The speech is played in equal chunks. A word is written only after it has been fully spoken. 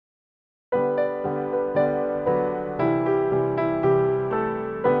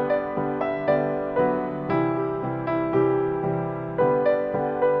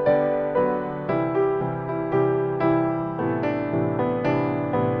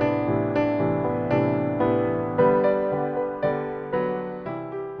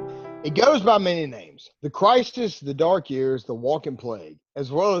It goes by many names: The Crisis, The Dark Years, The Walking Plague, as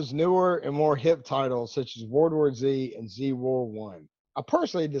well as newer and more hip titles such as World War Z and Z War One. I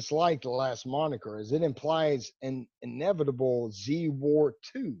personally dislike the last moniker as it implies an inevitable Z War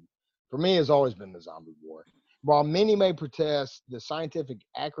Two. For me, it's always been the zombie war. While many may protest the scientific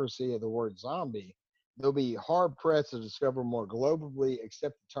accuracy of the word zombie, they'll be hard pressed to discover a more globally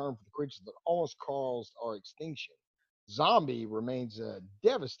accepted term for the creatures that almost caused our extinction. Zombie remains a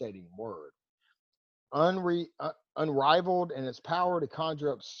devastating word, unrivaled in its power to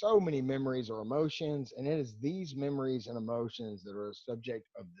conjure up so many memories or emotions, and it is these memories and emotions that are the subject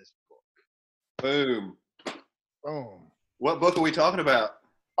of this book. Boom. Boom. What book are we talking about?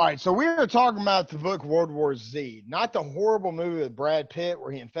 All right, so we are talking about the book World War Z, not the horrible movie with Brad Pitt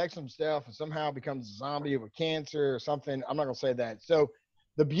where he infects himself and somehow becomes a zombie with cancer or something. I'm not going to say that. So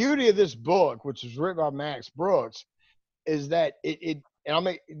the beauty of this book, which was written by Max Brooks, is that and I'll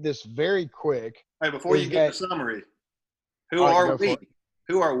make this very quick. Hey, before you get the summary, who are we?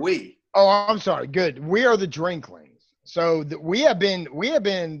 Who are we? Oh, I'm sorry. Good. We are the Drinklings. So we have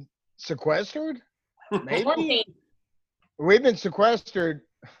been sequestered. Maybe we've been sequestered.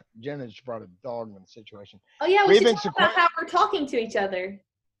 Jenna just brought a dog in the situation. Oh yeah, we should talk about how we're talking to each other.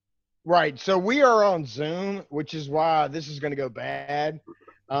 Right. So we are on Zoom, which is why this is going to go bad.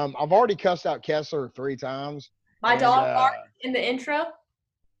 I've already cussed out Kessler 3 times. My dog barked in the intro.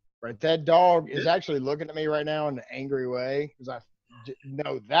 Right. That dog is actually looking at me right now in an angry way because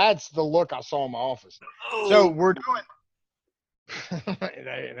that's the look I saw in my office. Oh. So we're doing. That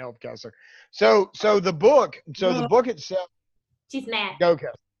didn't help, Kessler. So the book. So the book itself. She's mad. Go,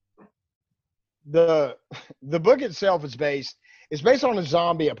 Kessler. The book itself is based on a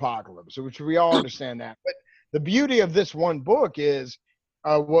zombie apocalypse, which we all understand that. But the beauty of this one book is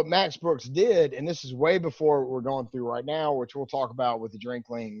what Max Brooks did, and this is way before what we're going through right now, which we'll talk about with the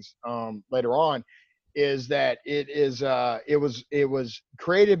Drinklings later on, is that it was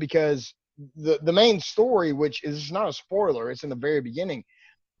created because the main story, which is not a spoiler, it's in the very beginning.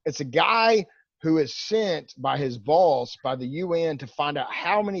 It's a guy who is sent by his boss, by the UN, to find out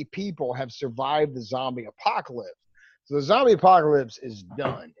how many people have survived the zombie apocalypse. So the zombie apocalypse is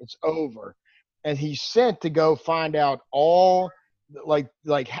done. It's over. And he's sent to go find out all, like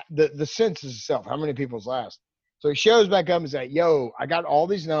the census itself, how many people's last. So he shows back up and says, yo, I got all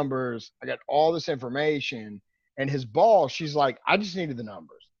these numbers. I got all this information. And his boss, she's like, I just needed the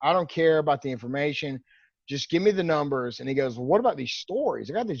numbers. I don't care about the information. Just give me the numbers. And he goes, well, what about these stories?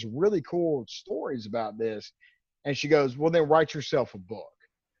 I got these really cool stories about this. And she goes, well, then write yourself a book.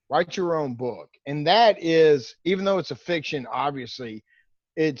 Write your own book. And that is, even though it's a fiction, obviously,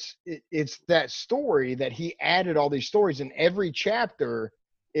 it's that story that he added all these stories. And every chapter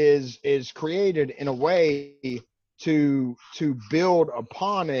is created in a way to build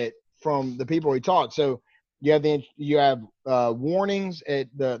upon it from the people he taught. So you have warnings at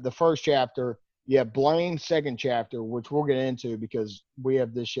the first chapter. You have blame, second chapter, which we'll get into because we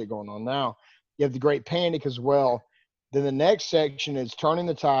have this shit going on now. You have the Great Panic as well. Then the next section is Turning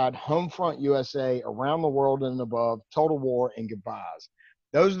the Tide, Home Front USA, Around the World and Above, Total War, and Goodbyes.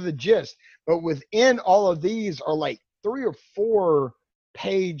 Those are the gist. But within all of these are like 3 or 4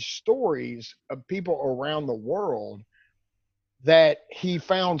 page stories of people around the world that he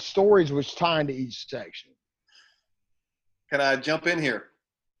found stories which tie into each section. Can I jump in here?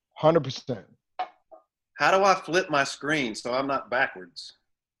 100%. How do I flip my screen so I'm not backwards?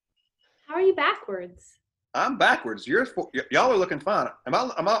 How are you backwards? I'm backwards. Y'all are looking fine. Am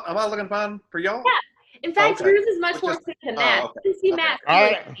I looking fine for y'all? Yeah. In fact, yours is much more clear than that. You see Matt.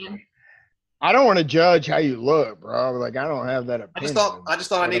 I don't want to judge how you look, bro. Like, I don't have that opinion. I just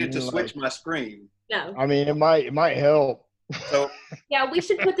thought I needed to switch my screen. No. I mean, it might help. So yeah, we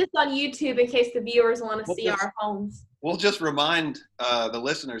should put this on YouTube in case the viewers want to see our homes. We'll just remind the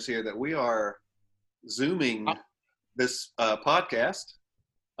listeners here that we are Zooming this podcast.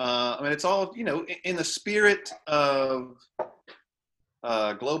 I mean, it's all, in the spirit of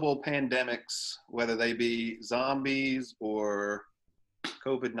global pandemics, whether they be zombies or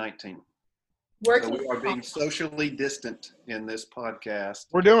COVID-19. So we are being socially distant in this podcast.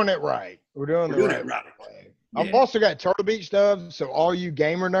 We're doing it right. We're doing it right. Yeah. I've also got Turtle Beach stuff. So all you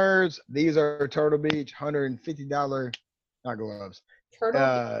gamer nerds, these are Turtle Beach $150, not gloves,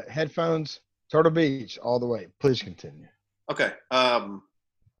 headphones. Turtle Beach all the way. Please continue. Okay. What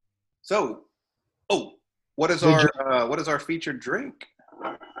is our featured drink?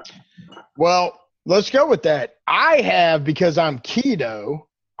 Well, let's go with that. I have, because I'm keto,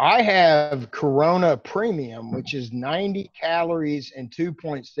 I have Corona Premium, which is 90 calories and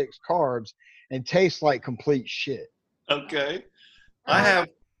 2.6 carbs and tastes like complete shit. Okay. I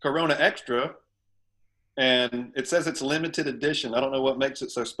Corona Extra, and it says it's limited edition. I don't know what makes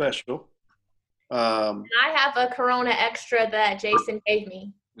it so special. And I have a Corona Extra that Jason gave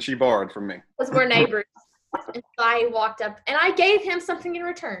me. She borrowed from me. Because we're neighbors. And so I walked up, and I gave him something in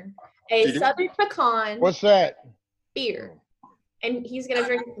return. A Southern Pecan. What's that? Beer. And he's going to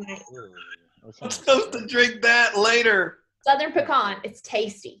drink it tonight. I'm supposed to drink that later. Southern Pecan. It's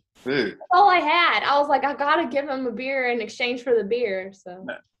tasty. Dude. That's all I had. I was like, I got to give him a beer in exchange for the beer. So.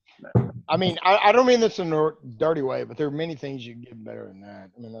 No. I mean, I don't mean this in a dirty way, but there are many things you can get better than that.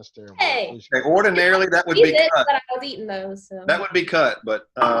 I mean, that's terrible. Hey. Okay, ordinarily, that would be cut. But I was eating those. So. That would be cut, but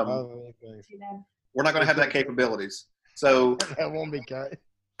Okay. we're not going to have that capabilities. So that won't be cut.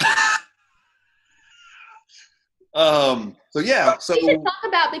 So yeah. So we should talk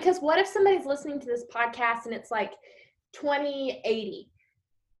about, because what if somebody's listening to this podcast and it's like 2080?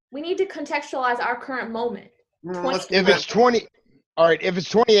 We need to contextualize our current moment. If it's 20, all right. If it's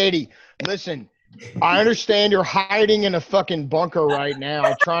 2080, listen. I understand you're hiding in a fucking bunker right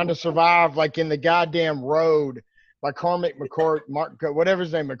now, trying to survive, like in the goddamn road, by Cormac whatever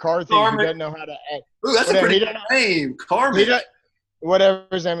his name, McCarthy, who doesn't know how to act. Ooh, that's a pretty good name, Cormac. Whatever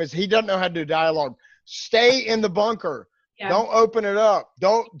his name is, he doesn't know how to do dialogue. Stay in the bunker. Yeah. Don't open it up.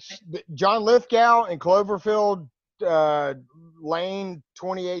 John Lithgow in Cloverfield Lane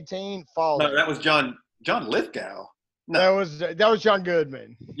 2018. Follow. No, that was John Lithgow. No, that was John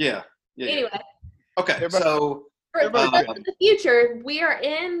Goodman. Yeah. Anyway. Okay, so for the future, we are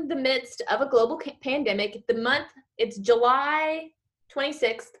in the midst of a global pandemic. The month, it's July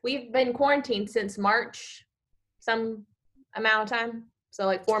 26th. We've been quarantined since March, some amount of time. So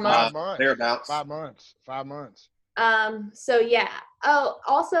like 4 months. 5 months. Thereabouts. 5 months. 5 months. So yeah. Oh,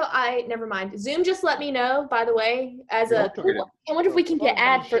 also, never mind. Zoom just let me know, by the way, I wonder if we can get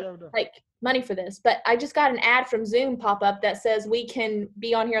ad for like money for this, but I just got an ad from Zoom pop up that says we can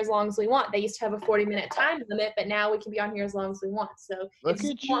be on here as long as we want. They used to have a 40-minute time limit, but now we can be on here as long as we want. So look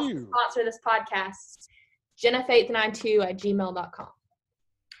at you. Want to sponsor this podcast,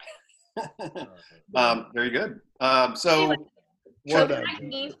 jennafaith92@gmail.com. Very good. So let's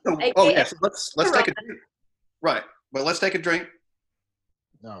take a drink. Right. Well, let's take a drink.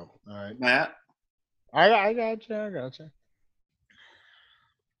 No. All right. Matt. I got you.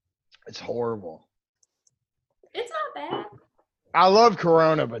 It's horrible. It's not bad. I love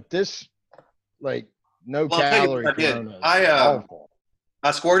Corona, but this, like, no calorie Corona is awful. I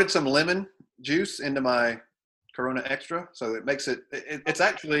squirted some lemon juice into my Corona Extra, so it makes it's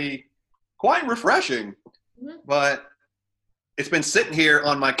actually quite refreshing. Mm-hmm. But it's been sitting here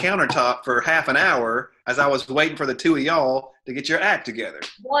on my countertop for half an hour as I was waiting for the two of y'all to get your act together.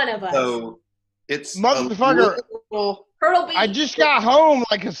 One of us. So it's motherfucker. I just got home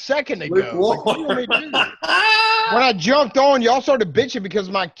like a second ago. Like, what do you want me to do? When I jumped on, y'all started bitching because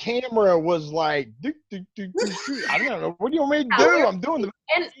my camera was like, I don't know. What do you want me to do? I'm doing the.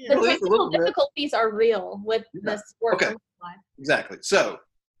 And the technical difficulties are real with this work. Okay. Exactly. So,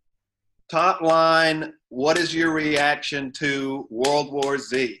 top line, what is your reaction to World War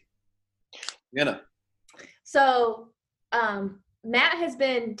Z? So, Matt has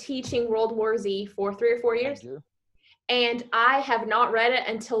been teaching World War Z for 3 or 4 years. And I have not read it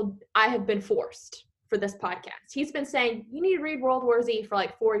until I have been forced for this podcast. He's been saying, you need to read World War Z for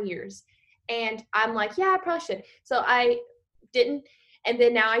like 4 years. And I'm like, yeah, I probably should. So I didn't. And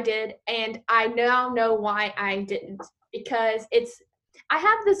then now I did. And I now know why I didn't. Because I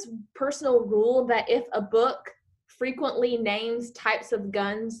have this personal rule that if a book frequently names types of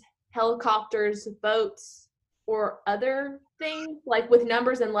guns, helicopters, boats, or other things, like with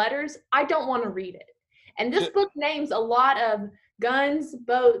numbers and letters, I don't want to read it. And this book names a lot of guns,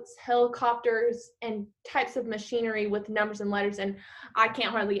 boats, helicopters, and types of machinery with numbers and letters, and I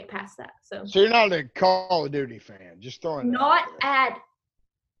can't hardly get past that. So you're not a Call of Duty fan, just throwing that not at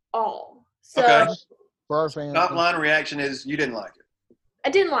all. So okay. For our fans, top line reaction is you didn't like it. I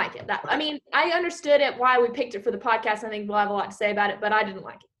didn't like it. I mean, I understood it, why we picked it for the podcast. I think we'll have a lot to say about it, but I didn't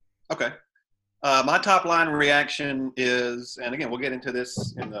like it. Okay. My top line reaction is, and again, we'll get into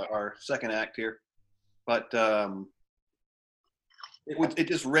this in our second act here, but it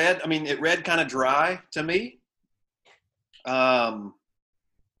just read, it read kind of dry to me.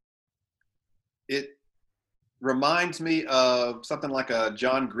 It reminds me of something like a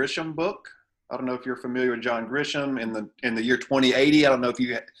John Grisham book. I don't know if you're familiar with John Grisham in the year 2080. I don't know if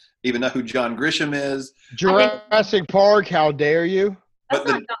you even know who John Grisham is. Jurassic Park, how dare you? That's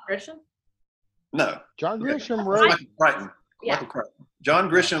not John Grisham. No. John Grisham wrote Michael Crichton. Yeah. Michael Crichton. John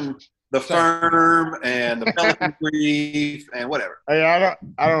Grisham, The Firm and The Pelican Brief and whatever. Hey, I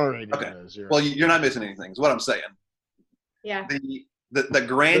don't really know okay. those. Well, you're not missing anything is what I'm saying. Yeah. the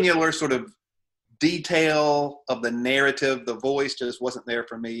granular sort of detail of the narrative, the voice just wasn't there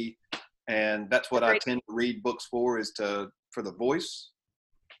for me. And that's what I tend to read books for, for the voice.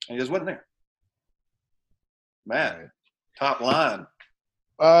 And it just wasn't there. Matt, top line.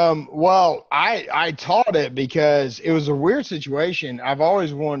 Well, I taught it because it was a weird situation. I've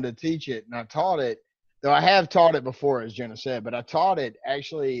always wanted to teach it, and I taught it, though I have taught it before, as Jenna said, but I taught it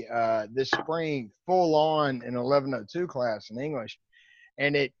actually this spring full on in 1102 class in English.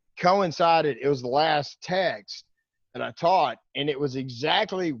 And it coincided, it was the last text that I taught, and it was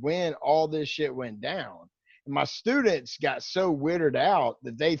exactly when all this shit went down. And my students got so weirded out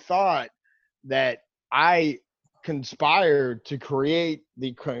that they thought that I conspired to create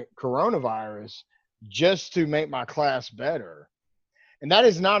the coronavirus just to make my class better. And that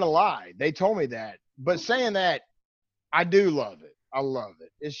is not a lie. They told me that. But saying that, I do love it. I love it.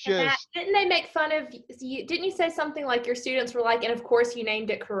 It's just. Didn't they make fun of you? Didn't you say something like your students were like, and of course you named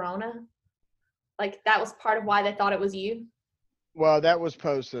it Corona? Like that was part of why they thought it was you? Well, that was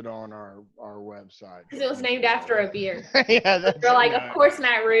posted on our website. Because it was named after a beer. Yeah, that's. They're like, of course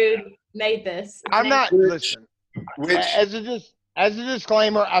Matt Rude made this. I'm not. Listen. As a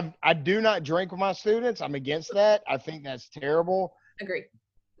disclaimer, I do not drink with my students. I'm against that. I think that's terrible. Agree.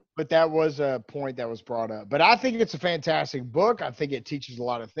 But that was a point that was brought up. But I think it's a fantastic book. I think it teaches a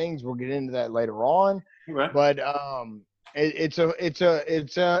lot of things. We'll get into that later on. Okay. But it's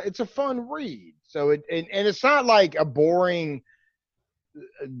a fun read. So and it's not like a boring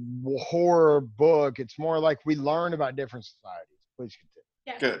horror book. It's more like we learn about different societies. Please continue.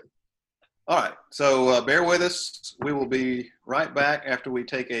 Yeah. Good. All right. So bear with us. We will be right back after we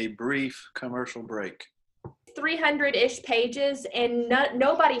take a brief commercial break. 300-ish pages, and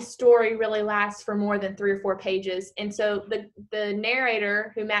nobody's story really lasts for more than 3 or 4 pages. And so the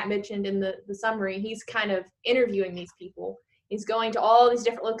narrator, who Matt mentioned in the summary, he's kind of interviewing these people. He's going to all these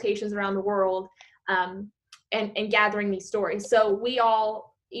different locations around the world and gathering these stories. So we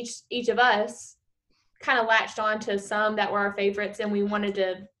all, each of us, kind of latched on to some that were our favorites, and we wanted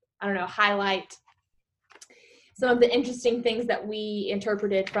to, highlight some of the interesting things that we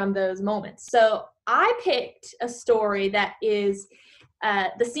interpreted from those moments. So I picked a story that is,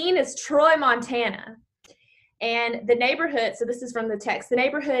 the scene is Troy, Montana. And the neighborhood, so this is from the text, the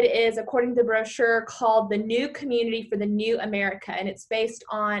neighborhood is, according to the brochure, called the New Community for the New America. And it's based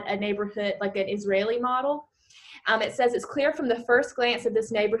on a neighborhood, like an Israeli model. It says it's clear from the first glance of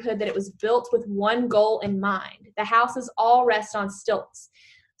this neighborhood that it was built with one goal in mind. The houses all rest on stilts,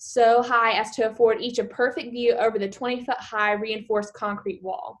 so high as to afford each a perfect view over the 20-foot-high reinforced concrete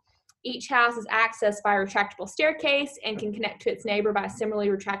wall. Each house is accessed by a retractable staircase and can connect to its neighbor by a similarly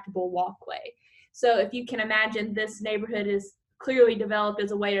retractable walkway. So if you can imagine, this neighborhood is clearly developed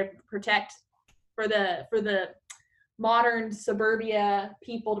as a way to protect for the modern suburbia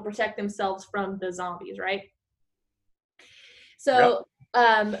people, to protect themselves from the zombies, right? So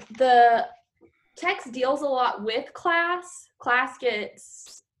the text deals a lot with class. Class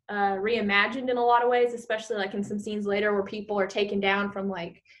gets reimagined in a lot of ways, especially like in some scenes later where people are taken down from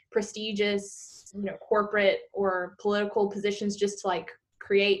like prestigious, corporate or political positions just to like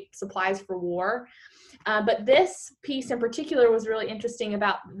create supplies for war. But this piece in particular was really interesting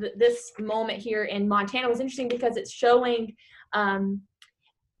about this moment here in Montana. Was interesting because it's showing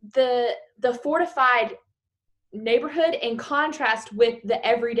the fortified neighborhood in contrast with the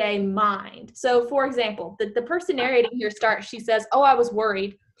everyday mind. So for example, the person narrating here she says, "Oh, I was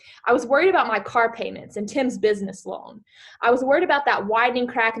worried. I was worried about my car payments and Tim's business loan. I was worried about that widening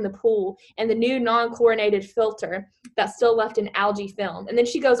crack in the pool and the new non-chlorinated filter that's still left in algae film." And then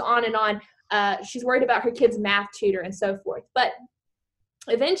she goes on and on. She's worried about her kid's math tutor and so forth. But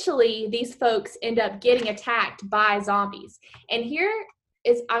eventually these folks end up getting attacked by zombies. And here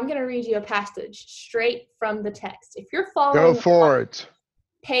is, I'm going to read you a passage straight from the text. If you're following, go for it.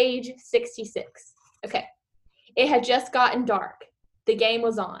 Page 66. Okay. It had just gotten dark. The game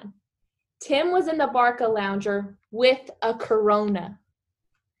was on. Tim was in the Barca lounger with a Corona.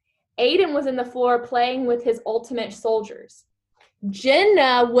 Aiden was in the floor playing with his ultimate soldiers.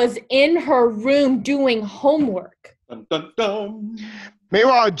 Jenna was in her room doing homework. Dun, dun, dun.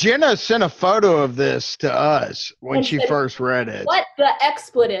 Meanwhile, Jenna sent a photo of this to us when she first read it. What the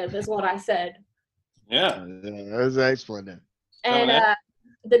expletive is what I said. Yeah. It was an expletive. And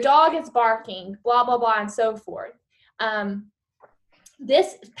the dog is barking, blah, blah, blah, and so forth.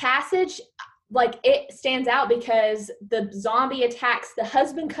 This passage, like it stands out because the zombie attacks, the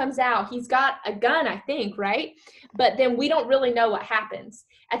husband comes out, he's got a gun, I think, right? But then we don't really know what happens.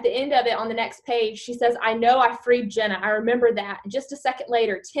 At the end of it, on the next page, she says, I know I freed Jenna. I remember that. And just a second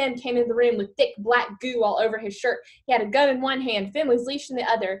later, Tim came in the room with thick black goo all over his shirt. He had a gun in one hand, Finley's leash in the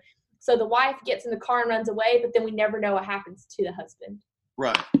other. So the wife gets in the car and runs away, but then we never know what happens to the husband.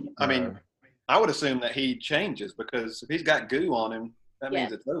 Right. I mean, I would assume that he changes, because if he's got goo on him, that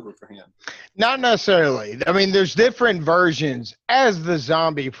means it's over for him. Not necessarily. I mean, there's different versions. As the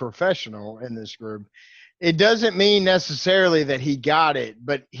zombie professional in this group, it doesn't mean necessarily that he got it,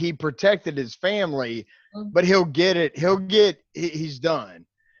 but he protected his family. But he'll get it. He's done.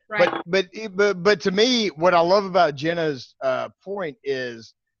 Right. But to me, what I love about Jenna's point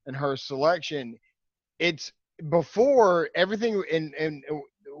is, in her selection, it's before everything, and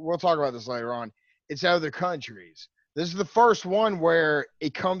we'll talk about this later on. It's other countries. This is the first one where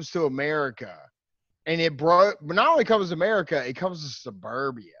it comes to America, and but not only comes to America, it comes to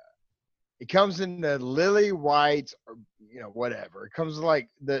suburbia. It comes in the lily whites, or whatever. It comes like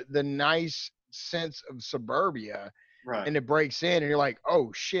the nice sense of suburbia, right? And it breaks in, and you're like,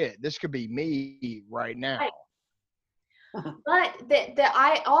 oh shit, this could be me right now. Right. But that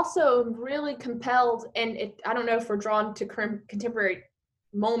I also am really compelled, and I don't know if we're drawn to contemporary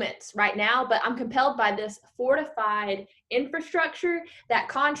moments right now, but I'm compelled by this fortified infrastructure that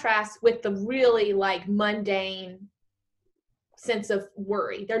contrasts with the really like mundane sense of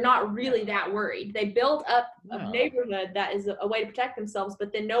worry. They're not really that worried. They build up a neighborhood that is a way to protect themselves,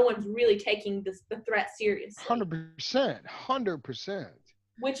 but then no one's really taking the threat seriously. 100%.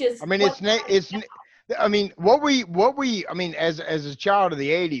 Which is, I mean, I mean, as a child of the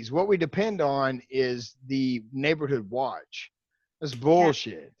 80s, what we depend on is the neighborhood watch. That's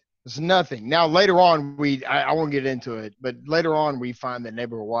bullshit. It's nothing. Now, later on, I won't get into it, but later on, we find that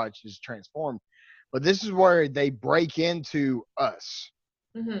neighborhood watch is transformed. But this is where they break into us.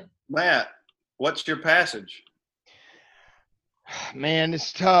 Mm-hmm. Matt, what's your passage? Man,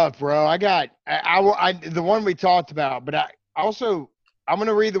 it's tough, bro. I got the one we talked about, but I'm going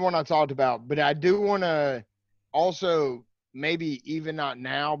to read the one I talked about, but I do want to also, maybe even not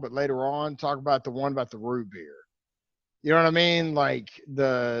now, but later on, talk about the one about the root beer. You know what I mean? Like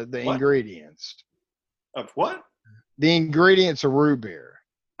the ingredients. Of what? The ingredients of root beer.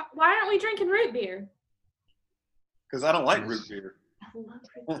 Why aren't we drinking root beer? Because I don't like root beer. I love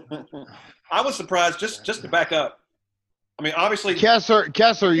root beer. I was surprised, just to back up. I mean, obviously. Kessler,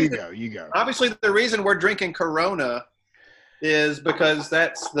 you go. Obviously, the reason we're drinking Corona is because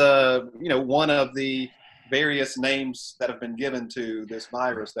that's one of the various names that have been given to this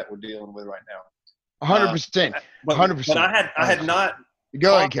virus that we're dealing with right now. 100%. 100%. But I had not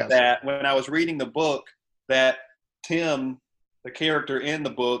thought that when I was reading the book that Tim, the character in the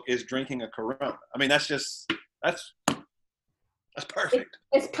book, is drinking a Corona. I mean, that's perfect.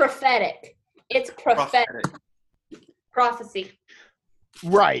 It's prophetic. It's prophetic. Prophecy.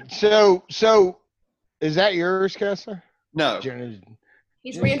 Right. So is that yours, Kessler? No.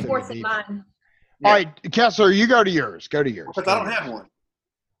 He's reinforcing mine. Yeah. All right, Kessler, you go to yours. Because I don't have one.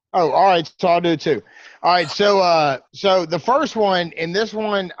 Oh, all right. So I'll do it too. All right. So the first one, and this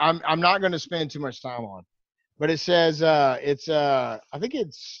one, I'm not going to spend too much time on, but it says I think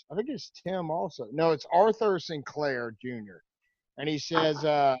it's Tim also. No, it's Arthur Sinclair Jr. And he says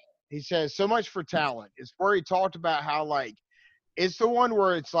so much for talent. It's where he talked about how like it's the one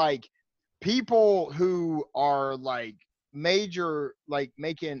where it's like people who are like major, like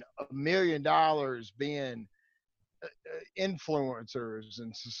making $1 million being influencers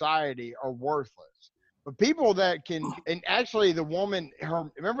in society are worthless, but people that can, and actually the woman,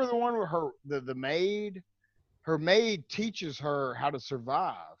 remember the one where the maid, her maid teaches her how to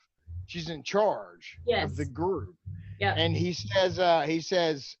survive. She's in charge of the group. Yeah. And he says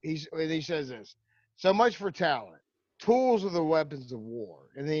this, so much for talent. Tools are the weapons of war,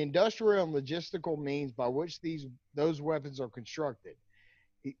 and the industrial and logistical means by which those weapons are constructed.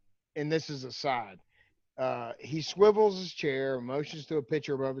 And this is aside. He swivels his chair, motions to a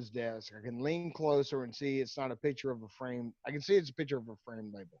picture above his desk. I can lean closer and see it's not a picture of a frame. I can see it's a picture of a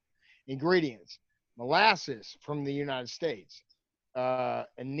frame label. Ingredients: molasses from the United States,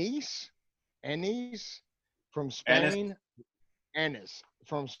 anise from Spain, anise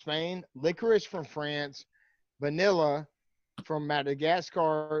from Spain, licorice from France, vanilla from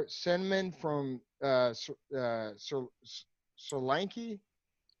Madagascar, cinnamon from Sri Lanka.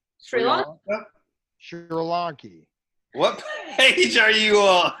 Sri Lanka. What page are you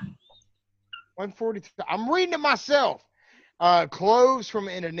on? 142. I'm reading it myself. Cloves from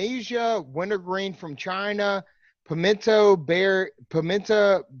Indonesia, wintergreen from China, pimento berry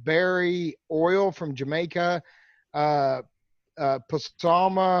oil from Jamaica, uh,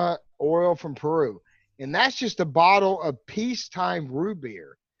 Pasama oil from Peru. And that's just a bottle of peacetime root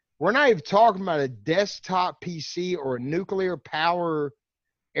beer. We're not even talking about a desktop PC or a nuclear power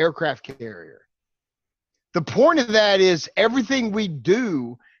aircraft carrier. The point of that is everything we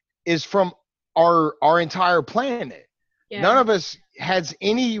do is from our entire planet. Yeah. None of us has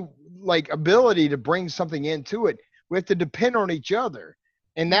any like ability to bring something into it. We have to depend on each other.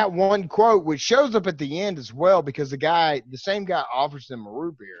 And that one quote, which shows up at the end as well, because the same guy offers them a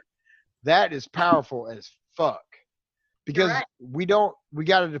root beer. That is powerful as fuck. Because right. we got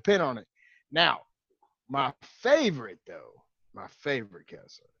to depend on it. Now, my favorite Kessler,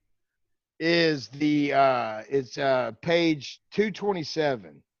 is it's page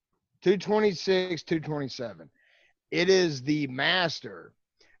 227, 226, 227. It is the master.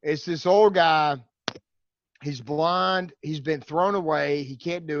 It's this old guy. He's blind. He's been thrown away. He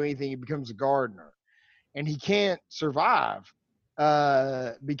can't do anything. He becomes a gardener, and he can't survive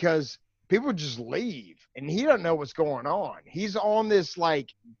because people just leave, and he doesn't know what's going on. He's on this like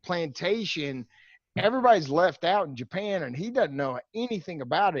plantation. Everybody's left out in Japan, and he doesn't know anything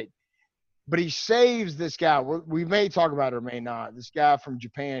about it. But he saves this guy. We may talk about it or may not. This guy from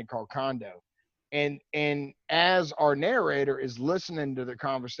Japan called Kondo. And as our narrator is listening to the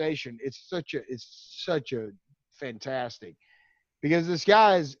conversation, it's such a fantastic, because this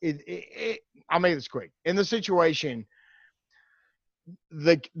guy is I'll make this quick. In the situation,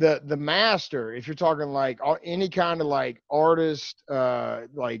 the master, if you're talking like any kind of like artist, any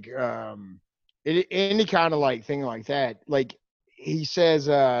kind of like thing like that, like he says,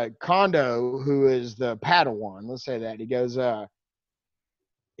 Kondo, who is the Padawan, let's say that, he goes,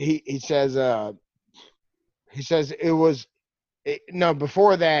 he says it was no,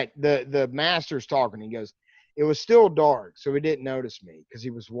 before that, the master's talking. He goes, it was still dark, so he didn't notice me because he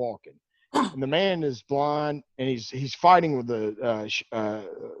was walking. And the man is blind, and he's fighting with the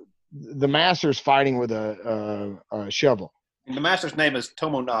master's fighting with a shovel. And the master's name is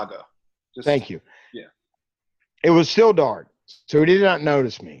Tomonaga. Thank you. Yeah. It was still dark, so he did not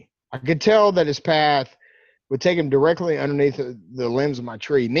notice me. I could tell that his path would take him directly underneath the limbs of my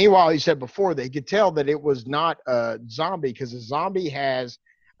tree. Meanwhile, he said before that he could tell that it was not a zombie, because a zombie has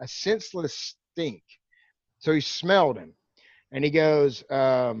a senseless stink. So he smelled him, and he goes,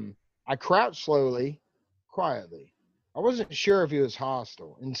 I crouched slowly, quietly. I wasn't sure if he was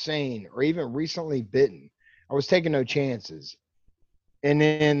hostile, insane, or even recently bitten. I was taking no chances. And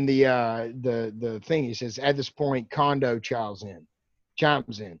then the thing, he says, at this point, Kondo chimes in.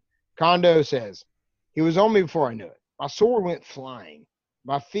 Kondo says, he was on me before I knew it. My sword went flying.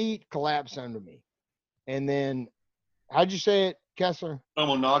 My feet collapsed under me. And then, how'd you say it, Kessler?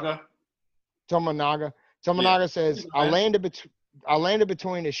 Tomonaga. Tomonaga says, I landed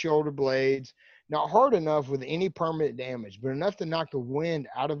between his shoulder blades, not hard enough with any permanent damage, but enough to knock the wind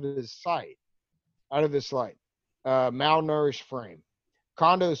out of his sight, malnourished frame.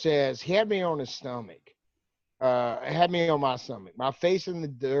 Kondo says, he had me on his stomach, had me on my stomach, my face in the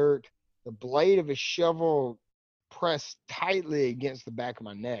dirt, the blade of his shovel pressed tightly against the back of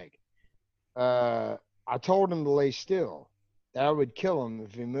my neck. I told him to lay still, that I would kill him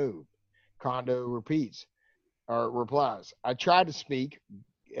if he moved. Kondo replies, I tried to speak,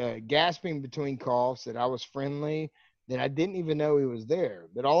 gasping between coughs, that I was friendly, that I didn't even know he was there,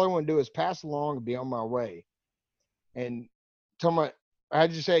 that all I want to do is pass along and be on my way. And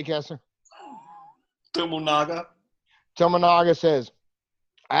how'd you say it, Kessler? Tomonaga says,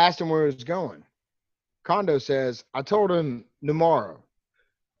 I asked him where he was going. Kondo says, I told him tomorrow.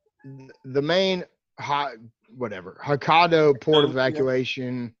 The main Hokkaido port of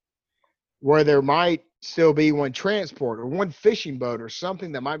evacuation, where there might still be one transport or one fishing boat or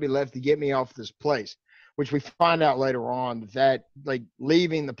something that might be left to get me off this place, which we find out later on that like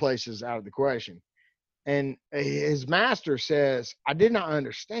leaving the place is out of the question. And his master says, I did not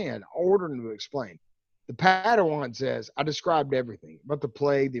understand. I ordered him to explain. The Padawan says, I described everything about the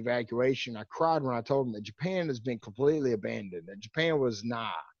plague, the evacuation. I cried when I told him that Japan has been completely abandoned, that Japan was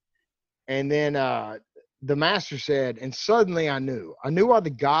nigh. And then the master said, and suddenly I knew why the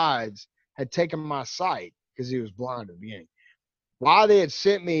guides had taken my sight, because he was blind at the beginning, why they had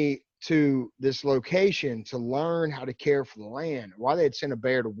sent me to this location to learn how to care for the land, why they had sent a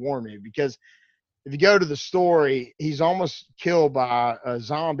bear to warn me. Because if you go to the story, he's almost killed by a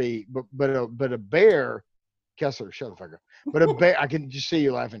zombie, but a bear, Kessler, shut the fuck up. But a bear, I can just see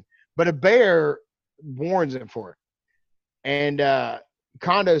you laughing. But a bear warns him for it. And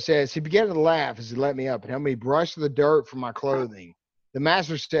Kondo says he began to laugh as he let me up and helped me brush the dirt from my clothing The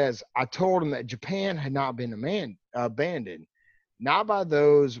master says, I told him that Japan had not been abandoned, not by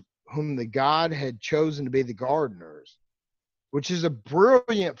those whom the god had chosen to be the gardeners, which is a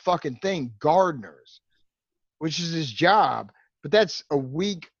brilliant fucking thing, gardeners, which is his job, but that's a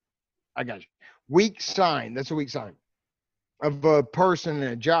weak, I got you, weak sign. That's a weak sign of a person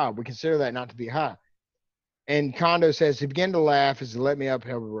in a job. We consider that not to be high. And Kondo says, he began to laugh as he let me up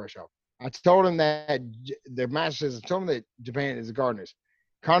and helped me rush off. I told him that the master says, I told him that Japan is the gardeners.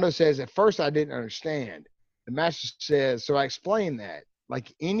 Kondo says, at first I didn't understand. The master says, so I explained that,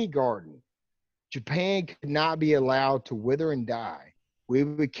 like any garden, Japan could not be allowed to wither and die. We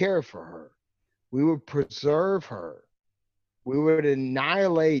would care for her. We would preserve her. We would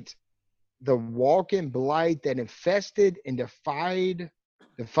annihilate the walking blight that infested and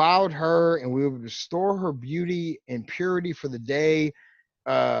defiled her, and we would restore her beauty and purity for the day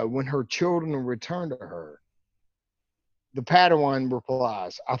when her children return to her. The Padawan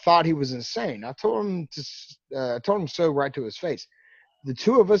replies, I thought he was insane. I told him so right to his face. The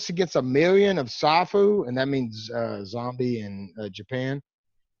two of us against 1 million of Safu, and that means zombie in Japan.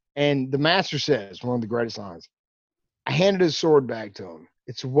 And the master says, one of the greatest lines, I handed his sword back to him.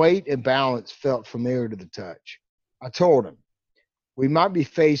 Its weight and balance felt familiar to the touch. I told him, we might be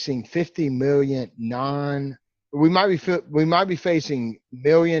facing 50 million we might be facing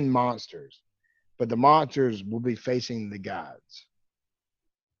million monsters, but the monsters will be facing the gods.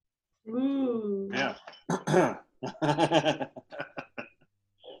 Ooh. Yeah.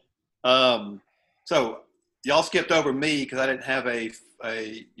 So y'all skipped over me because I didn't have a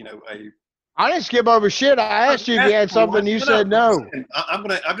I didn't skip over shit. I asked you if you had something. You said no. I'm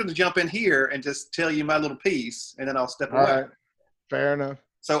gonna jump in here and just tell you my little piece, and then I'll step All away. right. Fair enough.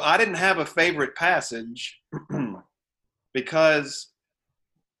 So I didn't have a favorite passage because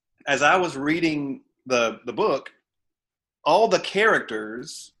as I was reading the book, all the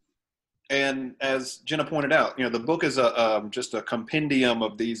characters, and as Jenna pointed out, the book is just a compendium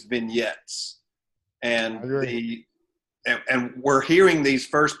of these vignettes, and and we're hearing these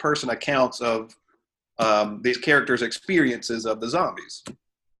first-person accounts of these characters' experiences of the zombies.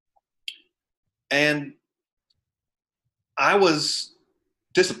 And I was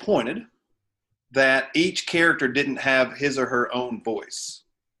disappointed that each character didn't have his or her own voice.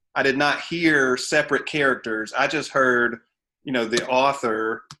 I did not hear separate characters. I just heard, the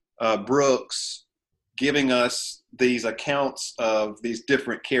author, Brooks, giving us these accounts of these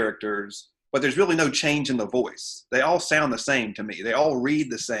different characters, but there's really no change in the voice. They all sound the same to me. They all read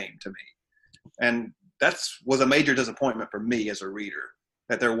the same to me. And that was a major disappointment for me as a reader,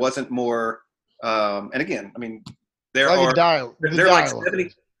 that there wasn't more, and again, I mean, there are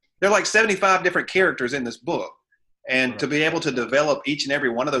like 75 different characters in this book. And to be able to develop each and every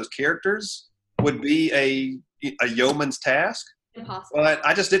one of those characters would be a yeoman's task. Impossible. But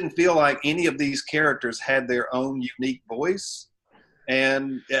I just didn't feel like any of these characters had their own unique voice.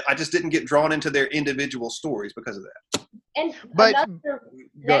 And I just didn't get drawn into their individual stories because of that. And another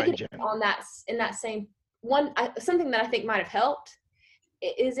negative on that, in that same one, something that I think might have helped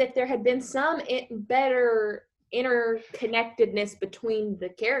is if there had been some better interconnectedness between the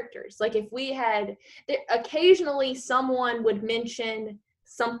characters. Like if we had, occasionally someone would mention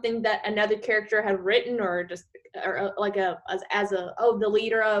something that another character had written, or like the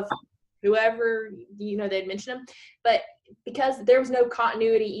leader of whoever, they'd mention them. But because there was no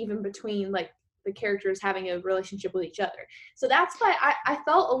continuity even between like the characters having a relationship with each other. So that's why I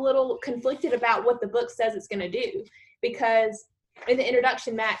felt a little conflicted about what the book says it's going to do, because in the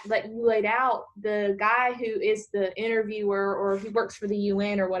introduction, Matt, like you laid out, the guy who is the interviewer or who works for the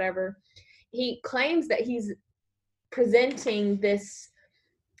UN or whatever, he claims that he's presenting this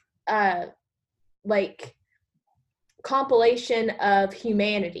like compilation of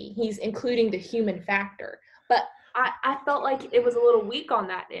humanity. He's including the human factor. But I felt like it was a little weak on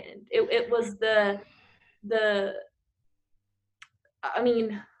that end. It was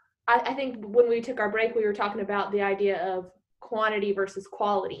I think when we took our break, we were talking about the idea of quantity versus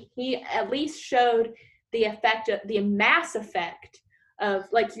quality. He at least showed the mass effect of,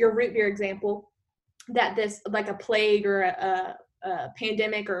 like your root beer example, that this, like a plague or a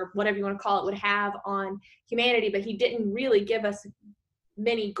pandemic or whatever you want to call it, would have on humanity, but he didn't really give us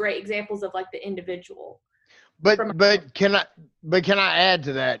many great examples of like the individual. But can I add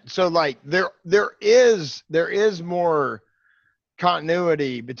to that? So like there is more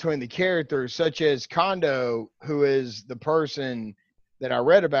continuity between the characters, such as Kondo, who is the person that I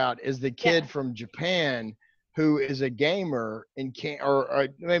read about, is the kid from Japan who is a gamer and or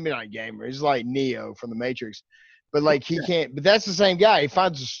maybe not a gamer. He's like Neo from the Matrix, but like he can't. But that's the same guy. He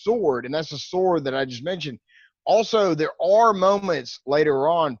finds a sword, and that's the sword that I just mentioned. also, there are moments later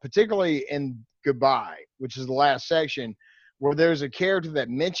on, particularly in Goodbye, which is the last section, where there's a character that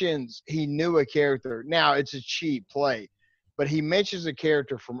mentions he knew a character. Now, it's a cheap play, but he mentions a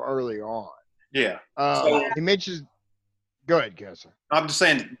character from earlier on. Yeah. He mentions. Go ahead, Kessler. I'm just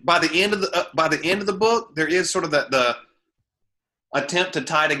saying, by the end of the book, there is sort of the attempt to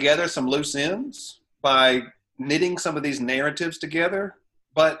tie together some loose ends by knitting some of these narratives together.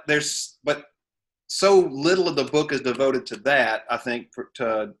 But so little of the book is devoted to that. I think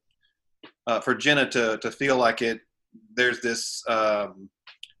for Jenna to feel like there's this I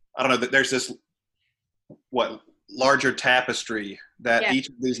don't know, that there's this larger tapestry that each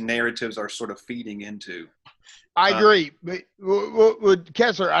of these narratives are sort of feeding into. I agree, but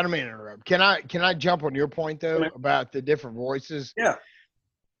Kessler, I don't mean to interrupt. Can I jump on your point though about the different voices? Yeah,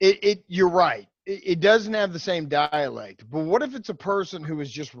 you're right. It doesn't have the same dialect, but what if it's a person who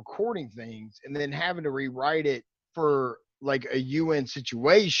is just recording things and then having to rewrite it for like a UN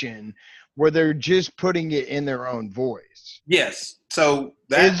situation where they're just putting it in their own voice? Yes. So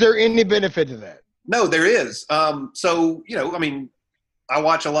is there any benefit to that? No, there is. So, I mean, I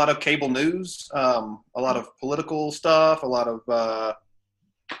watch a lot of cable news, a lot of political stuff, a lot of,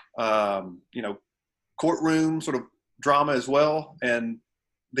 courtroom sort of drama as well. And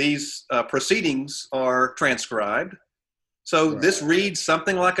these proceedings are transcribed. So this reads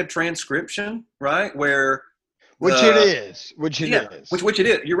something like a transcription, right? Which it is. Which it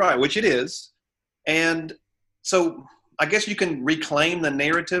is. You're right, which it is. And so I guess you can reclaim the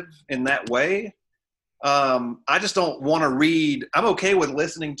narrative in that way. I just don't want to read. I'm okay with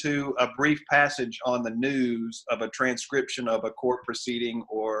listening to a brief passage on the news of a transcription of a court proceeding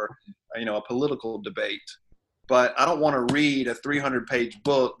or, a political debate. But I don't want to read a 300-page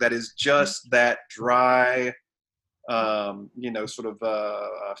book that is just that dry, sort of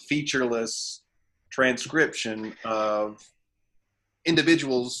a featureless transcription of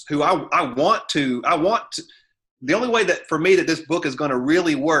individuals who I want to. The only way that for me that this book is going to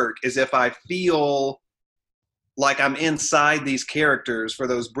really work is if I feel like I'm inside these characters for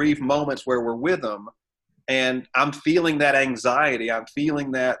those brief moments where we're with them, and I'm feeling that anxiety. I'm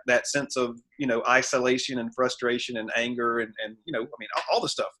feeling that sense of, isolation and frustration and anger and all the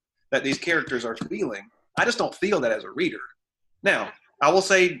stuff that these characters are feeling. I just don't feel that as a reader. Now, I will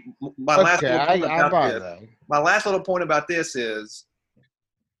say my last little point about this is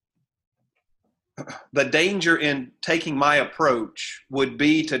the danger in taking my approach would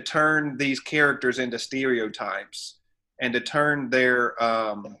be to turn these characters into stereotypes and to turn their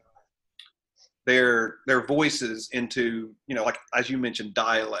voices into, like, as you mentioned,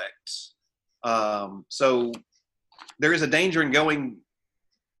 dialects. So there is a danger in going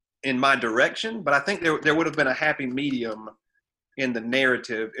in my direction, but I think there would have been a happy medium in the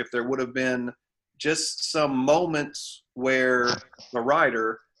narrative if there would have been just some moments where the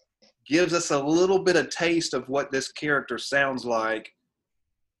writer gives us a little bit of taste of what this character sounds like,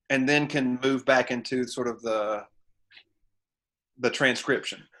 and then can move back into sort of the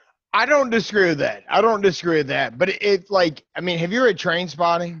transcription. I don't disagree with that. But it's like, I mean, have you read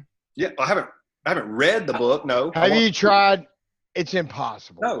Trainspotting? Yeah, I haven't read the book. No. Have you tried? It's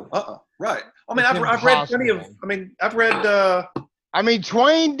impossible. No. Right. I mean, I've read plenty of. I mean, I've read.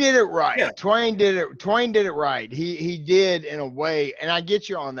 Twain did it right. Yeah. Twain did it right. He did in a way, and I get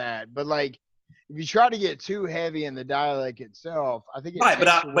you on that. But like, if you try to get too heavy in the dialect itself, I think it right.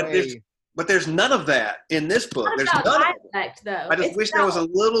 takes away. But there's none of that in this book. There's none dialect, though. I just wish there was a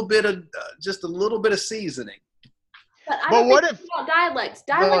little bit of seasoning. But what if dialects?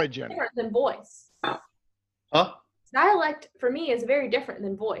 Dialect is different than voice. Huh? Dialect for me is very different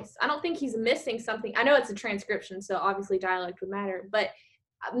than voice. I don't think he's missing something. I know it's a transcription, so obviously dialect would matter. But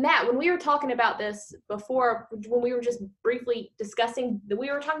Matt, when we were talking about this before, when we were just briefly discussing, we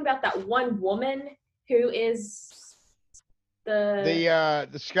were talking about that one woman who is the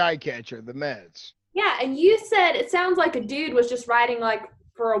sky catcher, the Meds. Yeah, and you said it sounds like a dude was just writing like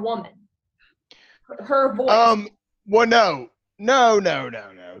for a woman. Her voice. Well, no.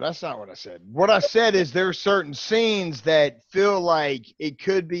 That's not what I said. What I said is there are certain scenes that feel like it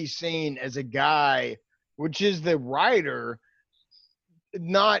could be seen as a guy, which is the writer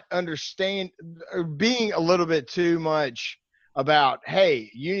not understand or being a little bit too much about, hey,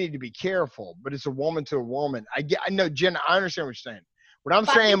 you need to be careful, but it's a woman to a woman. I know, Jen, I understand what you're saying. What I'm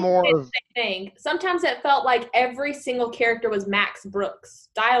saying more of thing. Sometimes it felt like every single character was Max Brooks,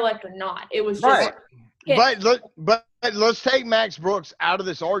 dialect or not. It was just right. But let's take Max Brooks out of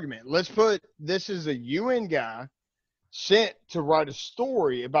this argument. Let's put this as a UN guy sent to write a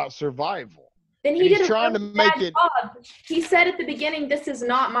story about survival. Then he did a trying really to make bad it. job. He said at the beginning, "This is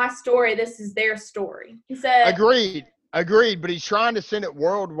not my story. This is their story." He said, Agreed. But he's trying to send it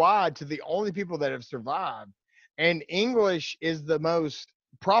worldwide to the only people that have survived. And English is the most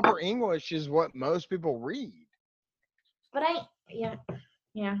proper English is what most people read. But yeah.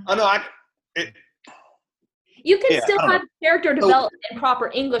 I know. You can still I don't know. have character development in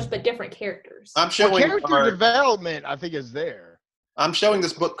proper English, but different characters. I'm showing character development, I think, is there. I'm showing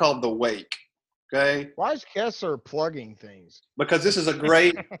this book called The Wake. Okay. Why is Kessler plugging things? Because this is a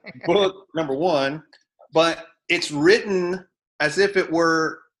great book, number one, but it's written as if it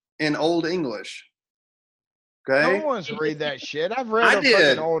were in Old English. Okay. No one wants to read that shit. I've read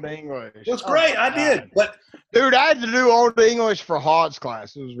fucking Old English. It was great. I did. But dude, I had to do Old English for Hod's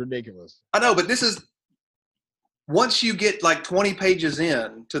class. It was ridiculous. I know, but this is once you get like 20 pages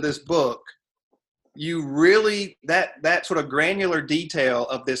in to this book, you really that sort of granular detail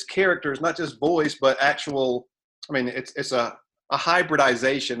of this character is not just voice, but actual. I mean, it's a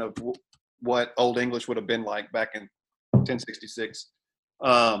hybridization of what Old English would have been like back in 1066.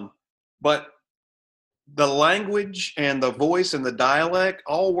 But the language and the voice and the dialect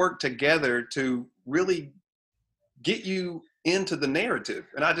all work together to really get you into the narrative.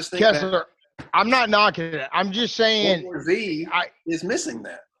 And I just think Kessler, I'm not knocking it. I'm just saying World War Z is missing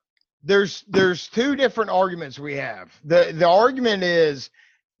that. There's two different arguments we have. The argument is,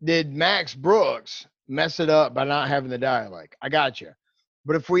 did Max Brooks mess it up by not having the dialect? I got you.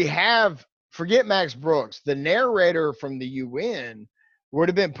 But if we forget Max Brooks, the narrator from the UN would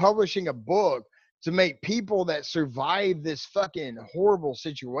have been publishing a book to make people that survive this fucking horrible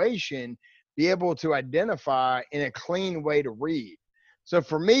situation be able to identify in a clean way to read. So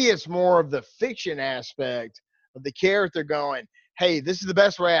for me, it's more of the fiction aspect of the character going, hey, this is the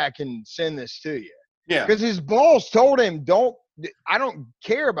best way I can send this to you. Yeah. Because his boss told him, I don't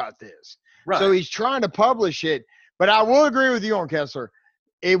care about this. Right. So he's trying to publish it. But I will agree with you on Kessler.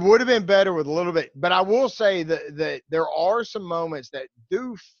 It would have been better with a little bit. But I will say that there are some moments that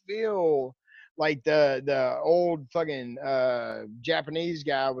do feel like the old fucking Japanese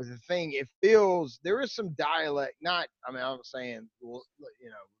guy with the thing. It feels there is some dialect. I'm saying,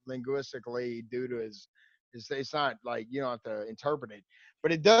 linguistically due to his it's not like you don't have to interpret it,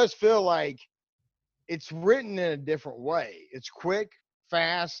 but it does feel like it's written in a different way. It's quick,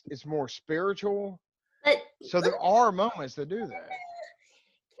 fast, it's more spiritual. So there are moments that do that.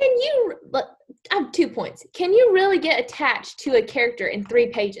 I have 2 points. Can you really get attached to a character in 3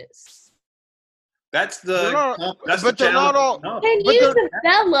 pages? That's the they're not all. Can you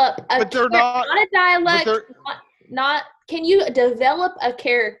develop not a dialect? Can you develop a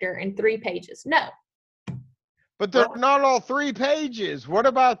character in 3 pages? No. But they're not all 3 pages. What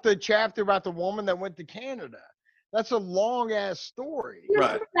about the chapter about the woman that went to Canada? That's a long ass story.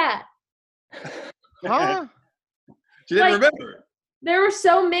 Right. That. Huh? She didn't remember. There were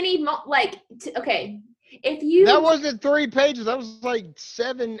so many, if you. That wasn't 3 pages. That was like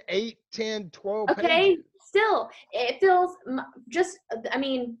 7, 8, 10, 12 pages. Okay, still, it feels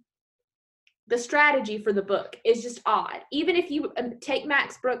the strategy for the book is just odd. Even if you take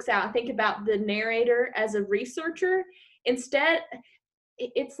Max Brooks out and think about the narrator as a researcher, instead,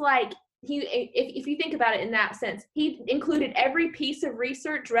 it's like if you think about it in that sense, he included every piece of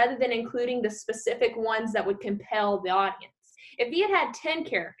research rather than including the specific ones that would compel the audience. If he had 10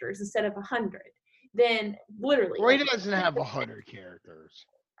 characters instead of 100, then literally. Well, he doesn't have 100 characters.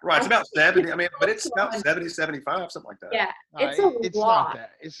 Right, it's about 70. I mean, but it's about 70, 75, something like that. Yeah, it's lot.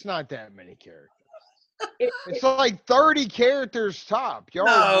 It's not that many characters. It's like 30 characters top. Y'all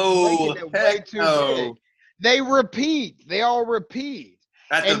no, making it way too big. They repeat. They all repeat.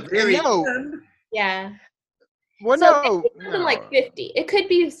 At the very end. Yeah. Well, so something like 50. It could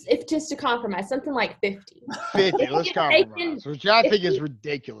be, if just to compromise, something like 50. 50. Let's compromise, which I think is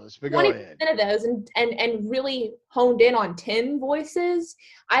ridiculous. But go ahead. 20% of those and really honed in on 10 voices,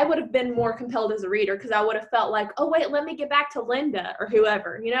 I would have been more compelled as a reader because I would have felt like, oh wait, let me get back to Linda or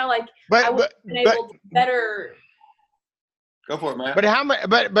whoever. I would have been able to better. Go for it, man.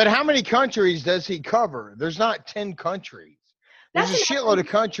 But how many countries does he cover? There's not 10 countries. There's a shitload of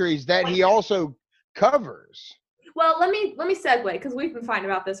countries that he also covers. Well, let me segue because we've been fighting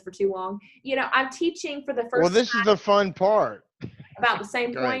about this for too long. I'm teaching for the first. Well, this is the fun part. About the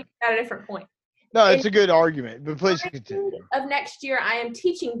same point at a different point. No, it's a good argument, but please continue. Of next year, I am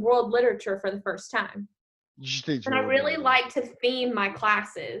teaching world literature for the first time, and I really like to theme my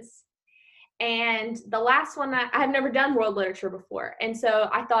classes. And the last one, I have never done world literature before, and so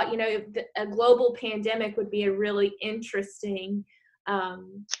I thought, a global pandemic would be a really interesting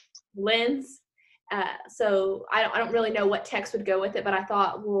lens. So I don't really know what text would go with it, but I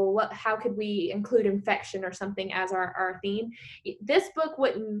thought, well, how could we include infection or something as our theme? This book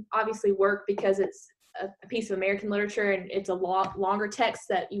wouldn't obviously work because it's a piece of American literature and it's a longer text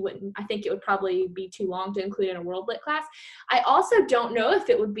that you wouldn't, I think it would probably be too long to include in a world lit class. I also don't know if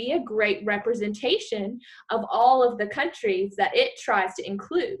it would be a great representation of all of the countries that it tries to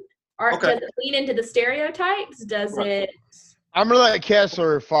include. Or does it lean into the stereotypes? Does it? I'm going to let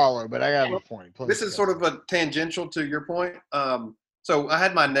Kessler follow, but I got a point. Please, this is sort of a tangential to your point. So I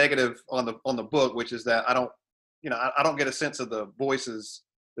had my negative on the book, which is that I don't get a sense of the voices,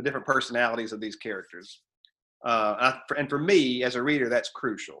 the different personalities of these characters. And for me as a reader, that's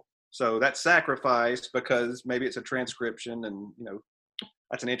crucial. So that's sacrificed because maybe it's a transcription, and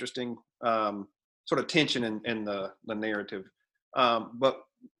that's an interesting sort of tension in the narrative. But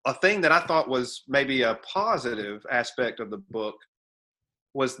a thing that I thought was maybe a positive aspect of the book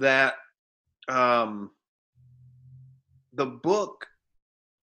was that the book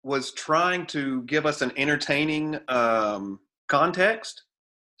was trying to give us an entertaining context.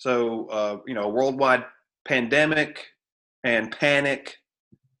 So, a worldwide pandemic and panic,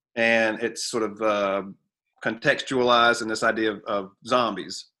 and it's sort of contextualized in this idea of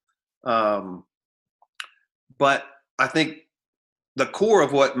zombies. But I think the core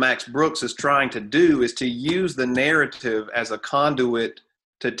of what Max Brooks is trying to do is to use the narrative as a conduit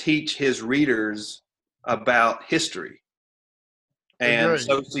to teach his readers about history and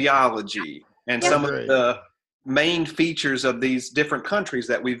sociology and some of the main features of these different countries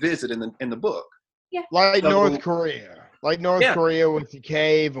that we visit in the book. Yeah. Like North Korea. Korea with the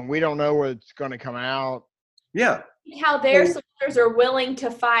cave, and we don't know what's going to come out. Yeah. How their soldiers are willing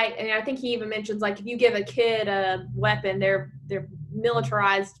to fight, and I think he even mentions, like, if you give a kid a weapon, they're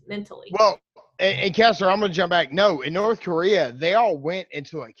militarized mentally. Well, and Kessler, I'm going to jump back. No, in North Korea, they all went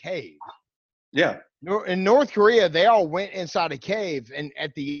into a cave. Yeah. In North Korea, they all went inside a cave, and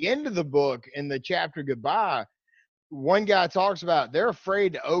at the end of the book, in the chapter Goodbye, one guy talks about they're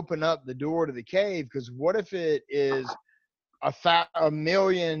afraid to open up the door to the cave because what if it is a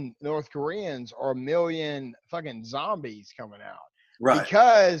million North Koreans or a million fucking zombies coming out? Right.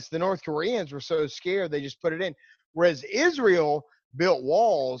 Because the North Koreans were so scared, they just put it in. Whereas Israel built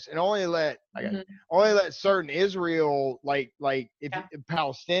walls and only let certain Israel, like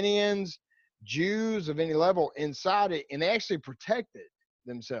Palestinians, Jews of any level inside it, and they actually protected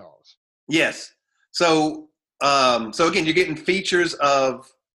themselves. Yes. So again, you're getting features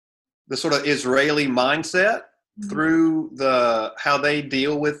of the sort of Israeli mindset through how they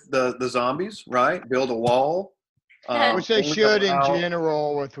deal with the zombies, right? Build a wall. Which they should in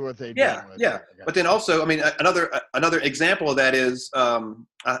general with what they do. Yeah. But then also, I mean, another example of that is,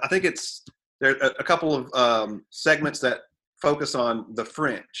 I think there are a couple of segments that focus on the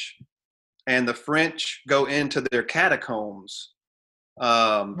French, and the French go into their catacombs.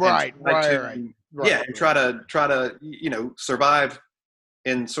 Right. Yeah, and try to survive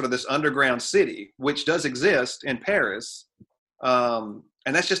in sort of this underground city, which does exist in Paris. And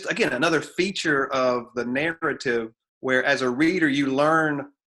that's just, again, another feature of the narrative where as a reader, you learn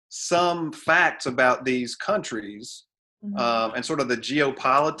some facts about these countries and sort of the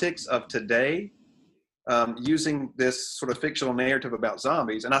geopolitics of today using this sort of fictional narrative about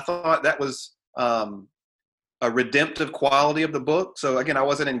zombies. And I thought that was a redemptive quality of the book. So again, I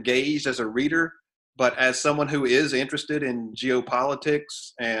wasn't engaged as a reader, but as someone who is interested in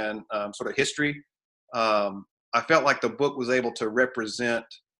geopolitics and sort of history, I felt like the book was able to represent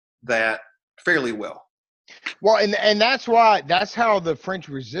that fairly well. Well, and that's how the French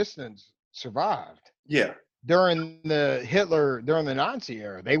resistance survived. Yeah. During the Nazi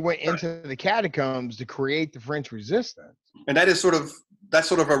era, they went into the catacombs to create the French resistance. And that's sort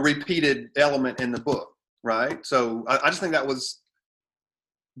of a repeated element in the book, right? So I just think that was,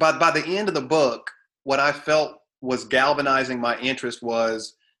 by the end of the book, what I felt was galvanizing my interest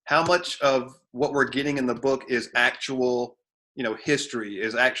was how much of what we're getting in the book is actual, history,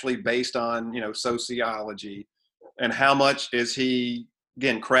 is actually based on, sociology, and how much is he,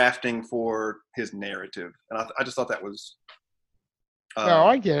 again, crafting for his narrative. And I just thought that was,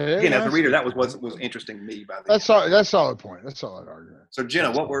 I get it. Again, as a reader, that was what was interesting to me. That's solid point. That's solid argument. So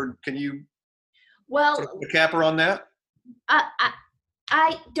Jenna, can you put a capper on that?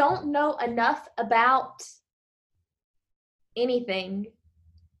 I don't know enough about anything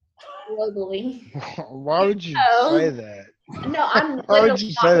globally. Why would you say that? No, I'm Why would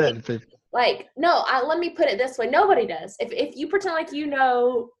you say that to people? Let me put it this way. Nobody does. If you pretend like you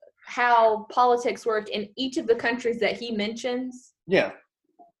know how politics work in each of the countries that he mentions,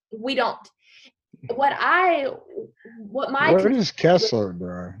 we don't. Where is Kessler,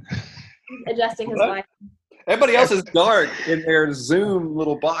 bro? adjusting his What? life. Everybody else is dark in their Zoom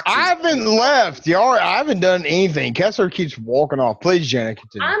little boxes. I haven't left, y'all. I haven't done anything. Kessler keeps walking off. Please, Jenna,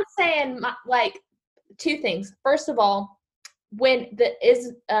 continue. I'm saying like two things. First of all, when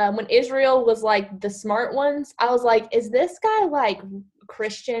Israel was like the smart ones, I was like, is this guy like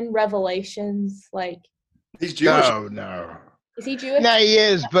Christian revelations? Like, He's Jewish. No. is he Jewish? No, he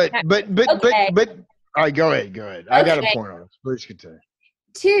is, but Okay. all right, go ahead. I got a point on this. Please continue.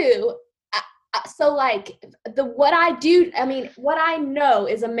 Two, so like what I know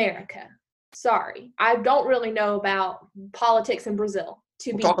is America. Sorry, I don't really know about politics in Brazil.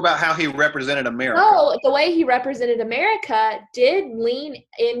 We'll talk about how he represented America. No, the way he represented America did lean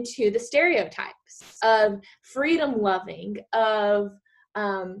into the stereotypes of freedom-loving, of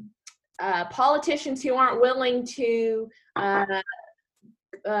politicians who aren't willing to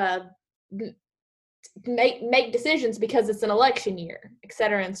make decisions because it's an election year, et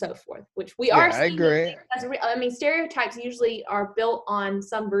cetera, and so forth, which we are seeing. I agree. Stereotypes usually are built on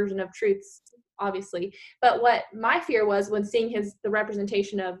some version of truths, obviously. But what my fear was when seeing the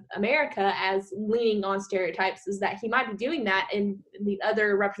representation of America as leaning on stereotypes is that he might be doing that in the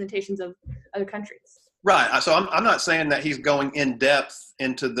other representations of other countries. Right. So I'm not saying that he's going in depth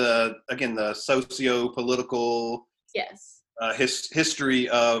into the socio-political history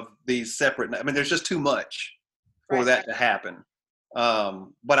of these separate. I mean, there's just too much for that to happen.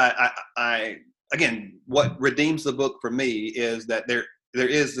 But I again, what redeems the book for me is that there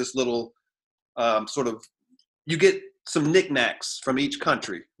is this little sort of, you get some knickknacks from each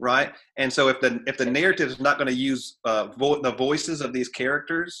country, right? And so if the narrative is not going to use the voices of these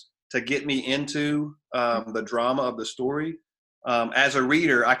characters to get me into the drama of the story, as a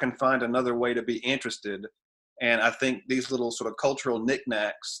reader, I can find another way to be interested. And I think these little sort of cultural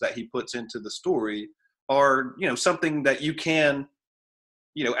knickknacks that he puts into the story are, something that you can,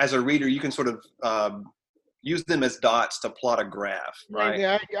 as a reader, you can sort of use them as dots to plot a graph, right?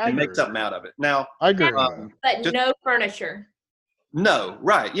 Yeah, I and make something out of it. Now, I agree. But no furniture. No,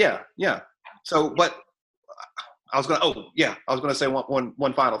 right? Yeah. So, but I was going to say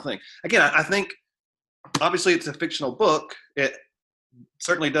one final thing. Again, I think obviously it's a fictional book. It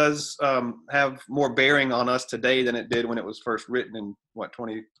certainly does have more bearing on us today than it did when it was first written in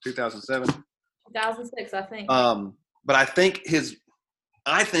 2007? 2006, I think. But I think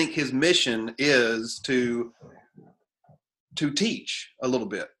his mission is to teach a little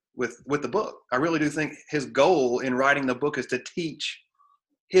bit with the book. I really do think his goal in writing the book is to teach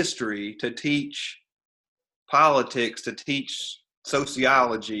history, to teach politics, to teach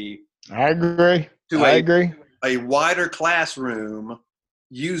sociology. I agree. A wider classroom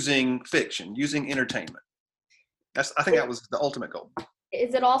using fiction, using entertainment. I think that was the ultimate goal.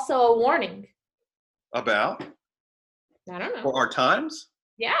 Is it also a warning? About? I don't know. For our times?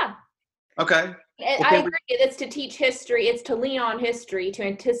 Yeah. Okay. I agree. It's to teach history. It's to lean on history to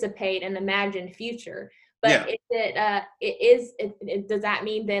anticipate an imagined future. But does that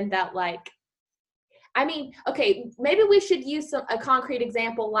mean then that maybe we should use a concrete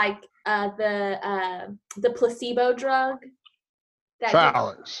example like the placebo drug.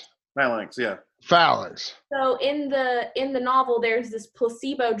 Phalanx, yeah. Phalanx. So in the novel, there's this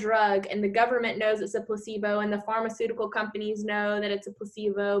placebo drug, and the government knows it's a placebo, and the pharmaceutical companies know that it's a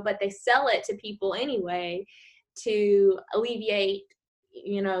placebo, but they sell it to people anyway to alleviate,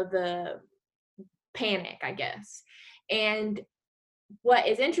 the panic, I guess. And what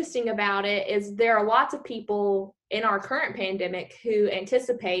is interesting about it is there are lots of people in our current pandemic who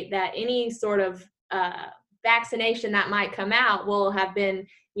anticipate that any sort of vaccination that might come out will have been,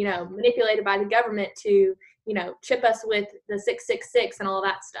 manipulated by the government to, chip us with the 666 and all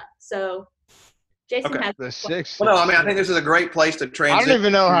that stuff. So Jason has the 6. Well, no, I think this is a great place to transition. I don't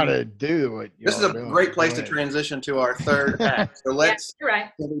even know how to do it. This is a great place to transition to our third act. So let's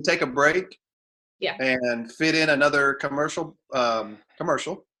take a break. Yeah. And fit in another commercial, and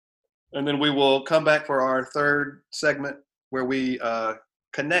then we will come back for our third segment where we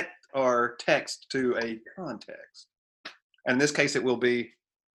connect our text to a context. And in this case, it will be,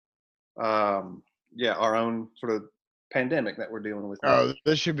 our own sort of pandemic that we're dealing with. Oh,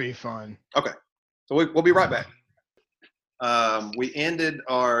 this should be fun. Okay, so we'll be right back. We ended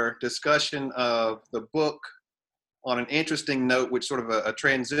our discussion of the book on an interesting note, which sort of a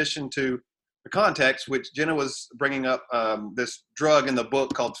transition to the context, which Jenna was bringing up, this drug in the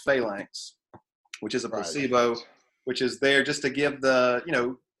book called Phalanx, which is a placebo, which is there just to give the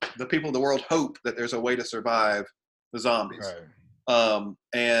people of the world hope that there's a way to survive the zombies. Right.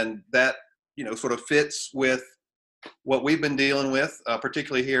 And that, sort of fits with what we've been dealing with,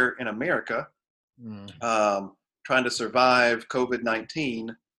 particularly here in America, trying to survive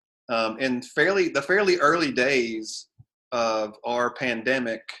COVID-19. in the fairly early days of our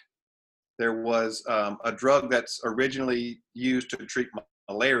pandemic, there was a drug that's originally used to treat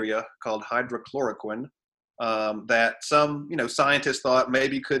malaria called hydrochloroquine, that some scientists thought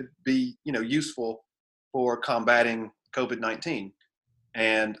maybe could be useful for combating COVID-19.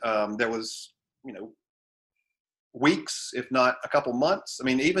 And there was weeks, if not a couple months. I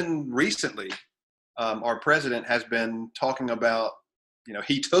mean, even recently, our president has been talking about,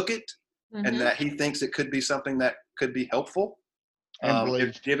 he took it and that he thinks it could be something that could be helpful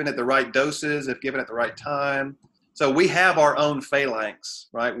if given at the right doses, if given at the right time. So we have our own phalanx,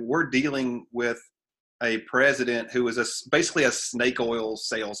 right? We're dealing with a president who is basically a snake oil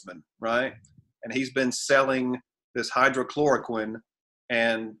salesman, right? And he's been selling this hydrochloroquine,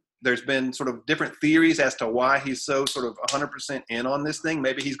 and there's been sort of different theories as to why he's so sort of 100% in on this thing.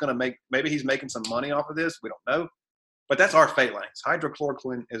 Maybe he's making some money off of this. We don't know. But that's our phalanx.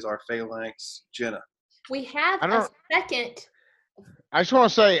 Hydrochloroquine is our phalanx. Jenna. We have a second. I just want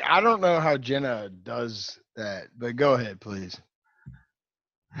to say, I don't know how Jenna does that, but go ahead, please.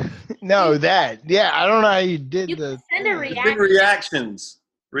 No, that. Yeah, I don't know how you did the send a reaction.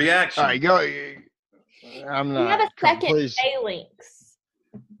 Reactions. All right, go. I'm not. We have a second phalanx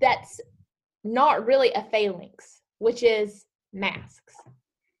that's not really a phalanx, which is masks.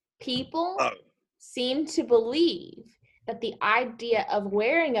 People seem to believe that the idea of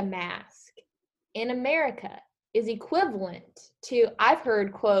wearing a mask in America is equivalent to, I've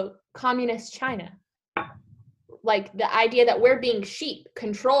heard, quote, communist China. Like the idea that we're being sheep,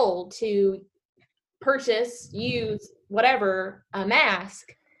 controlled to purchase, use, whatever, a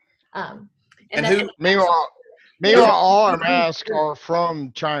mask. Meanwhile, all our masks are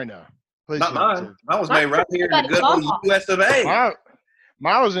from China. Please. Not mine. I was made right here in the good old US of A.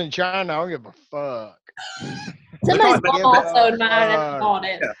 Mine was in China. I don't give a fuck. Somebody's also mine and bought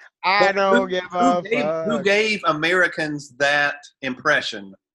it. Yeah. I don't give a fuck. Who gave Americans that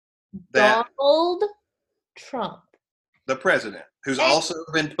impression? Donald Trump. The president, who's also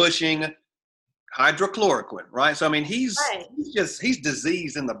been pushing hydrochloroquine, right? So, I mean, he's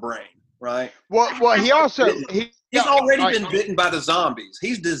diseased in the brain, right? Well, he's already been bitten by the zombies.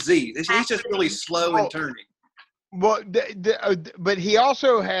 He's diseased. He's just really slow in turning. Well, but he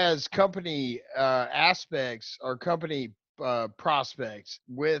also has company aspects or company prospects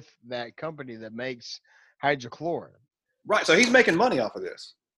with that company that makes hydrochloroquine. Right. So he's making money off of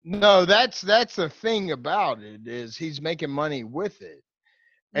this. No, that's the thing about it is he's making money with it.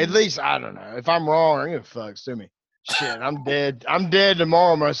 At least I don't know. If I'm wrong, I'm gonna fuck sue me. Shit, I'm dead. I'm dead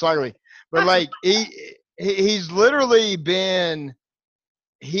tomorrow most likely. But like he's literally been.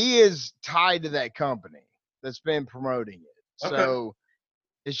 He is tied to that company that's been promoting it. Okay. So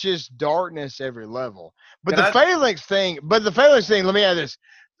it's just darkness every level. But the phalanx thing, let me add this.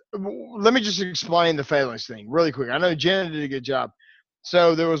 Let me just explain the phalanx thing really quick. I know Jenna did a good job.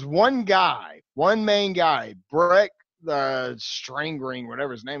 So there was one main guy, Breck the Strangring,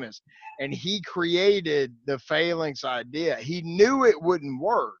 whatever his name is, and he created the phalanx idea. He knew it wouldn't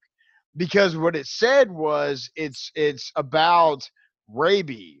work because what it said was it's about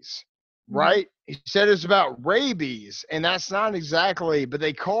rabies. Right? He said it's about rabies, and that's not exactly, but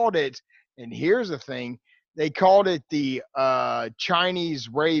they called it, and here's the thing, they called it the Chinese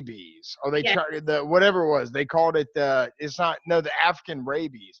rabies, or the whatever it was, they called it the African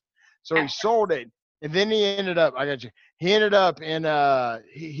rabies. So he sold it, and then he ended up in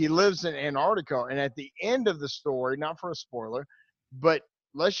he lives in Antarctica, and at the end of the story, not for a spoiler, but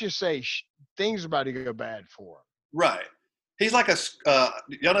let's just say things are about to go bad for him. Right. He's like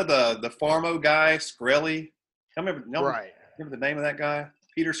the Pharmo guy, Skrelly. Remember the name of that guy?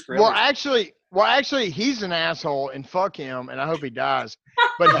 Peter Skrelly. Well, actually, he's an asshole, and fuck him, and I hope he dies.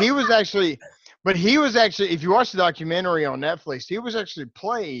 But he was actually, if you watch the documentary on Netflix, he was actually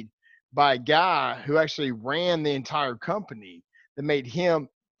played by a guy who actually ran the entire company that made him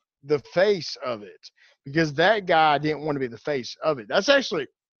the face of it, because that guy didn't want to be the face of it. That's actually a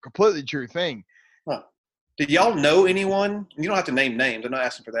completely true thing. Huh. Do y'all know anyone? You don't have to name names. I'm not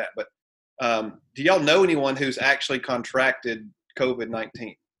asking for that, but do y'all know anyone who's actually contracted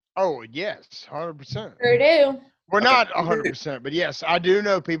COVID-19? Oh, yes, 100%. Sure do. We're not 100%, but yes, I do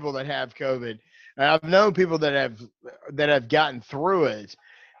know people that have COVID. And I've known people that have gotten through it,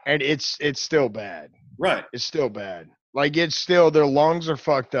 and it's still bad. Right. It's still bad. Like it's still, their lungs are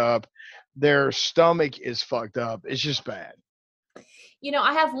fucked up, their stomach is fucked up. It's just bad.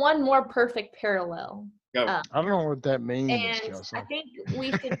 I have one more perfect parallel. I don't know what that means. And I think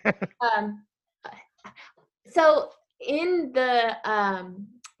we should. So in the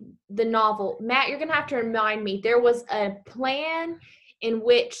novel, Matt, you're gonna have to remind me. There was a plan in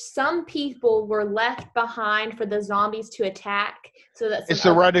which some people were left behind for the zombies to attack. So that it's the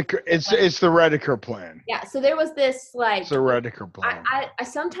Rediker plan. Yeah. So there was this like. It's the Rediker plan. I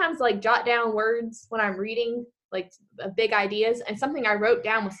sometimes like jot down words when I'm reading like big ideas, and something I wrote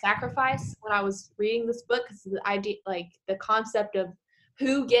down was sacrifice when I was reading this book, because the idea, like the concept of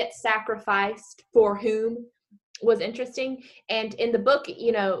who gets sacrificed for whom, was interesting. And in the book,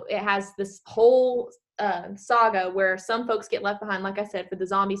 you know, it has this whole saga where some folks get left behind, like I said, for the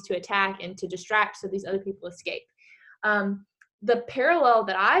zombies to attack and to distract so these other people escape. The parallel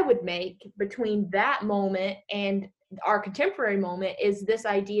that I would make between that moment and our contemporary moment is this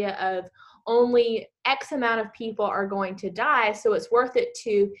idea of only X amount of people are going to die, so it's worth it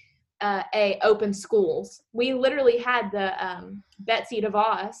to open schools. We literally had the Betsy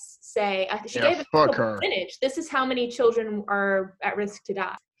DeVos say, she gave a percentage. This is how many children are at risk to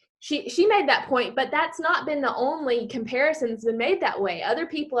die. She made that point, but that's not been the only comparisons been made that way. Other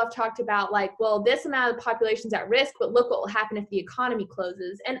people have talked about like, well, this amount of the population's at risk, but look what will happen if the economy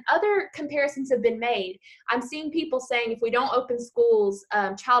closes. And other comparisons have been made. I'm seeing people saying if we don't open schools,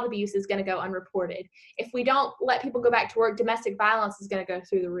 child abuse is going to go unreported. If we don't let people go back to work, domestic violence is going to go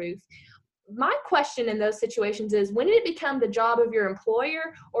through the roof. My question in those situations is, when did it become the job of your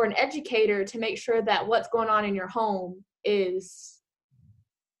employer or an educator to make sure that what's going on in your home is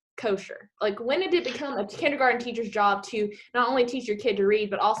kosher? Like, when did it become a kindergarten teacher's job to not only teach your kid to read,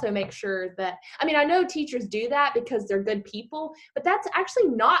 but also make sure that, I mean, I know teachers do that because they're good people, but that's actually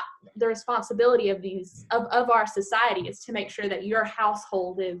not the responsibility of of our society, is to make sure that your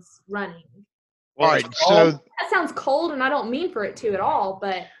household is running. All right, so that sounds cold, and I don't mean for it to at all,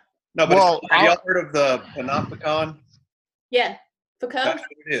 but no, but have y'all heard of the Panopticon? Yeah, Foucault. That's what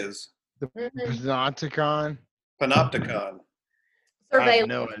it is. The Panopticon. Panopticon. I have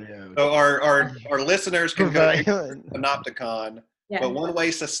no idea. So our listeners can go to Panopticon, but one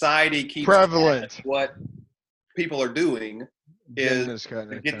way society keeps prevalent what people are doing is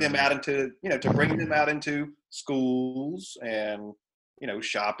to get them out into, to bring them out into schools and,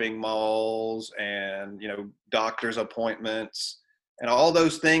 shopping malls and, doctor's appointments, and all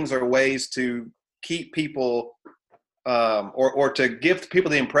those things are ways to keep people or to give people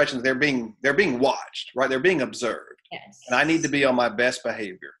the impression that they're being watched, right? They're being observed. Yes. And I need to be on my best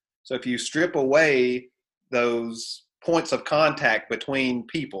behavior. So if you strip away those points of contact between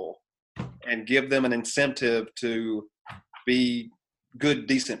people and give them an incentive to be good,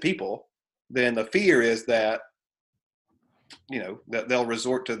 decent people, then the fear is that, that they'll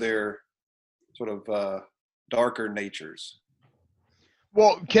resort to their sort of darker natures.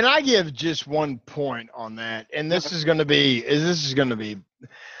 Well, can I give just one point on that? And this is going to be,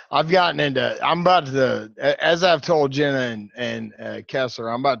 I'm about to, as I've told Jenna and Kessler,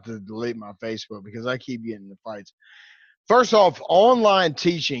 I'm about to delete my Facebook because I keep getting in fights. First off, online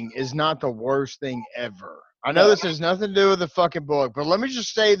teaching is not the worst thing ever. I know this has nothing to do with the fucking book, but let me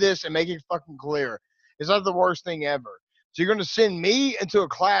just say this and make it fucking clear. It's not the worst thing ever. So you're going to send me into a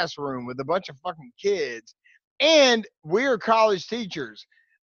classroom with a bunch of fucking kids, and we're college teachers.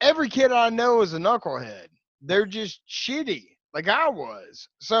 Every kid I know is a knucklehead. They're just shitty, like I was.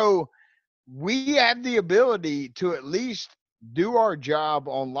 So we have the ability to at least do our job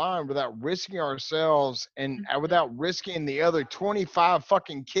online without risking ourselves and without risking the other 25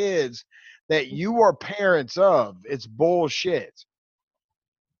 fucking kids that you are parents of. It's bullshit.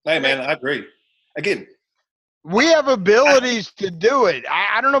 Hey, man, I agree. Again, we have abilities to do it.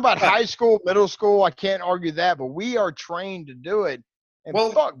 I don't know about high school, middle school. I can't argue that, but we are trained to do it. And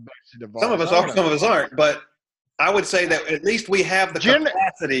well, some of us are, some of us aren't. But I would say that at least we have the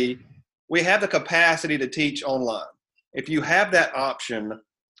capacity. We have the capacity to teach online. If you have that option,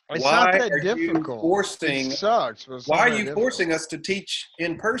 why are you forcing? It sucks. Why are you forcing us to teach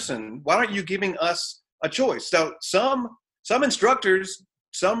in person? Why aren't you giving us a choice? So some instructors,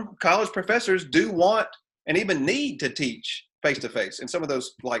 some college professors do want and even need to teach face-to-face in some of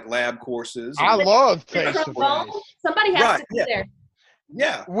those like lab courses. I love face-to-face. Somebody has to be there.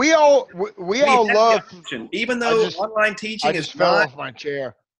 Yeah. We all love, even though online teaching is fell off my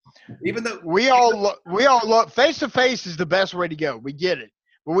chair. Even though we all love face-to-face is the best way to go. We get it.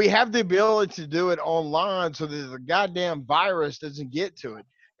 But we have the ability to do it online so that the goddamn virus doesn't get to it.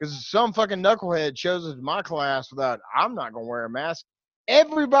 Because some fucking knucklehead shows up to my class without, I'm not going to wear a mask.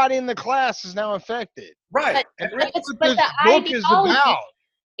 Everybody in the class is now infected. Right. But the ideology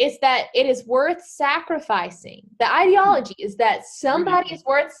is that it is worth sacrificing. The ideology is that somebody is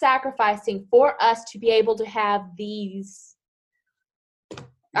worth sacrificing for us to be able to have these.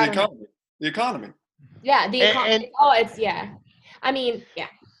 The economy. Yeah, the economy. I mean, yeah.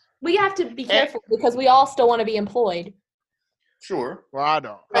 We have to be careful because we all still want to be employed. Sure. Well, I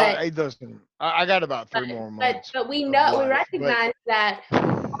don't. It doesn't. I got about 3 more months. But we recognize that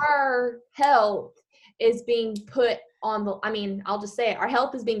our health is being put on the. I mean, I'll just say it. Our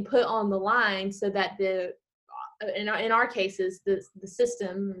health is being put on the line so that in our cases, the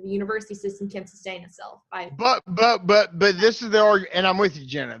system, the university system, can sustain itself. But this is the argument, and I'm with you,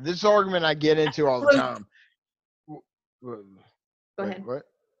 Jenna. This is the argument I get into all the time. Go ahead. What?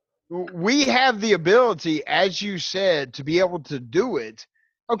 We have the ability, as you said, to be able to do it.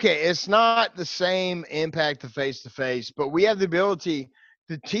 Okay, it's not the same impact to face, but we have the ability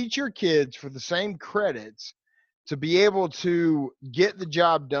to teach your kids for the same credits to be able to get the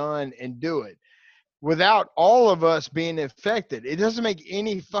job done and do it without all of us being affected. It doesn't make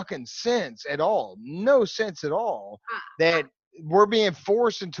any fucking sense at all. No sense at all that we're being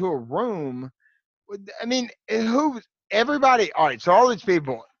forced into a room. I mean, everybody, all right, so all these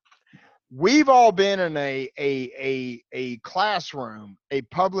people, we've all been in a classroom, a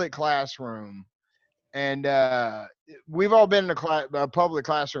public classroom, and we've all been in a public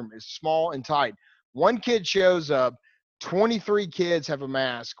classroom. It's small and tight. One kid shows up, 23 kids have a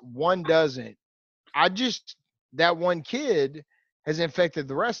mask, one doesn't. That one kid has infected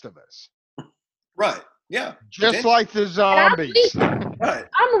the rest of us. Right. Yeah. Just like the zombies. Right.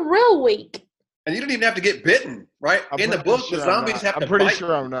 I'm real weak. And you don't even have to get bitten, right? In the book, the zombies have to bite. I'm pretty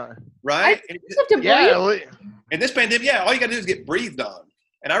sure I'm not. Right? I just have to breathe. In this pandemic, all you got to do is get breathed on.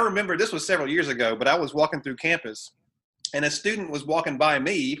 And I remember this was several years ago, but I was walking through campus, and a student was walking by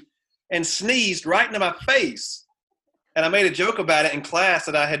me and sneezed right into my face. And I made a joke about it in class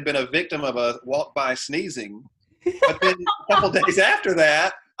that I had been a victim of a walk-by sneezing. But then a couple days after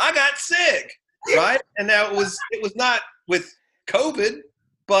that, I got sick, right? And now it was not with COVID,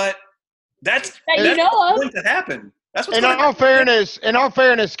 but that's going to happen. That's what's going to happen. In all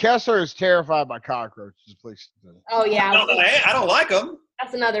fairness, Kessler is terrified by cockroaches. Please. Oh yeah. I don't like them.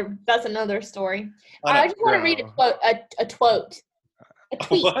 That's another story. I just want to read a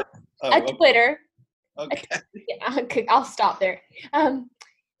tweet. What? Twitter. Okay. I'll stop there. Now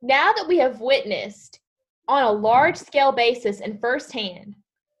that we have witnessed on a large-scale basis and firsthand,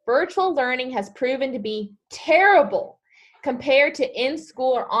 virtual learning has proven to be terrible compared to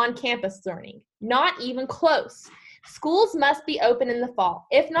in-school or on-campus learning. Not even close. Schools must be open in the fall.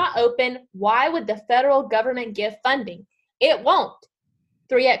 If not open, why would the federal government give funding? It won't.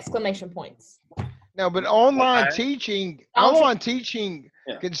 3 exclamation points. No, but online teaching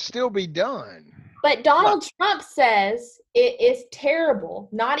can still be done. But Donald Trump says it is terrible,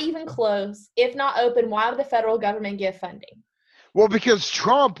 not even close. If not open, why would the federal government give funding? Well, because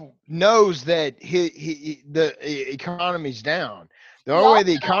Trump knows that the economy's down. The only way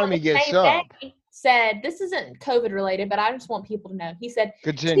the economy gets up. Said, this isn't COVID related, but I just want people to know. He said,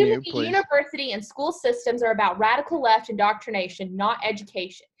 continue, please. University and school systems are about radical left indoctrination, not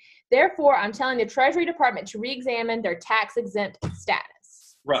education. Therefore, I'm telling the Treasury Department to re-examine their tax-exempt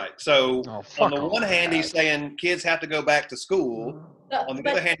status. Right. So on the one hand, he's saying kids have to go back to school. On the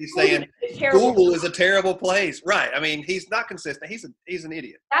other hand, he's saying school is a terrible place. Right. I mean, he's not consistent. He's an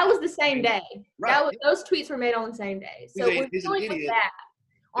idiot. That was the same day. Right. Those tweets were made on the same day. So we're dealing with that.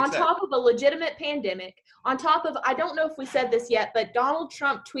 On top of a legitimate pandemic, on top of, I don't know if we said this yet, but Donald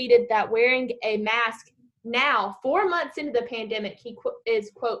Trump tweeted that wearing a mask now, 4 months into the pandemic, he is,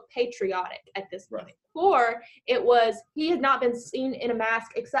 quote, patriotic at this point. Right. Before, it was, he had not been seen in a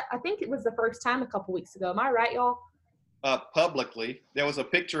mask, except I think it was the first time a couple weeks ago. Am I right, y'all? Publicly. There was a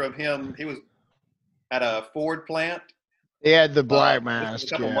picture of him. He was at a Ford plant. He had the black mask.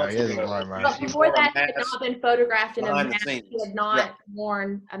 He had the black mask. But before that, he had not been photographed in a mask. He had not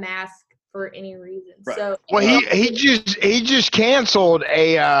worn a mask for any reason. Right. So, well, he just canceled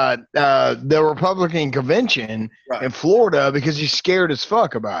the Republican convention in Florida because he's scared as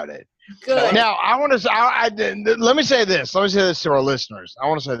fuck about it. Good. Now, let me say this. Let me say this to our listeners. I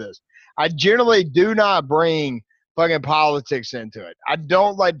want to say this. I generally do not bring fucking politics into it. I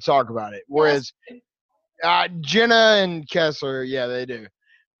don't like to talk about it. Whereas Jenna and Kessler, yeah, they do.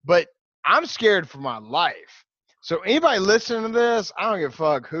 But I'm scared for my life. So anybody listening to this, I don't give a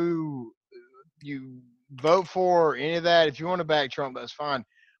fuck who you vote for or any of that. If you want to back Trump, that's fine.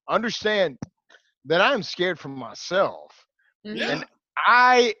 Understand that I'm scared for myself. Yeah. And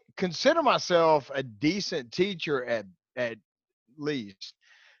I consider myself a decent teacher at least,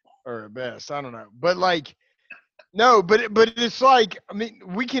 or at best. I don't know. But like, no, but it's like, I mean,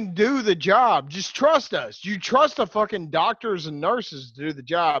 we can do the job. Just trust us. You trust the fucking doctors and nurses to do the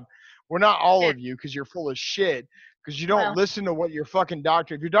job. We're not all of you because you're full of shit because you don't listen to what your fucking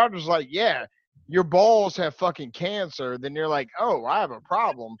doctor. If your doctor's like, yeah, your balls have fucking cancer, then you're like, oh, I have a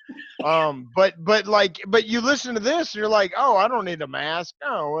problem. But you listen to this, and you're like, oh, I don't need a mask.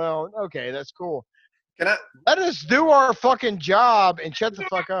 Oh, well, okay, that's cool. Can I Let us do our fucking job and shut the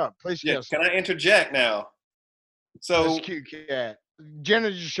fuck up, please. yeah, Kiss. can I interject now? That's So a cute cat.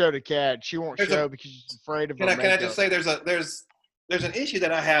 Jenna just showed a cat. She won't show because she's afraid of her can I makeup. just say there's an issue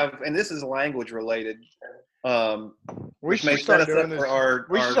that I have, and this is language related. We should start doing this.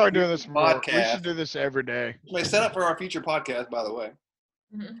 We should start doing this more. We should do this every day. May set up for our future podcast, by the way.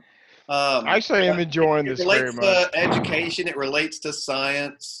 Actually, I'm enjoying this very much. It relates to education. It relates to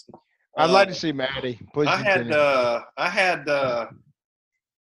science. I'd like to see Maddie. Please continue.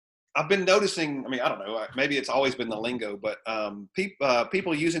 I've been noticing. I mean, I don't know. Maybe it's always been the lingo, but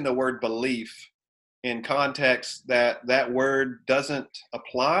people using the word belief in context that word doesn't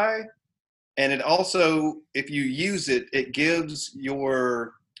apply. And it also, if you use it, it gives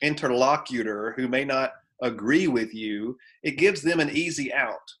your interlocutor who may not agree with you, it gives them an easy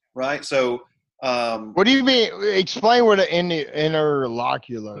out, right? So, what do you mean? Explain what an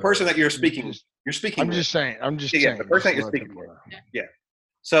interlocutor. The person that you're speaking. You're speaking. I'm just saying. Yeah, the person that you're speaking with. Yeah.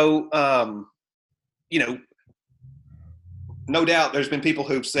 So, no doubt there's been people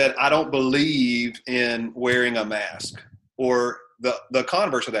who've said, I don't believe in wearing a mask, or the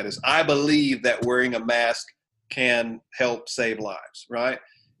converse of that is, I believe that wearing a mask can help save lives, right?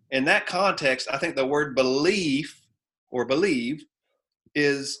 In that context, I think the word belief or believe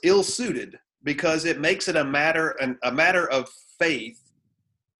is ill-suited because it makes it a matter of faith,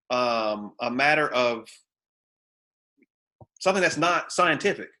 a matter of something that's not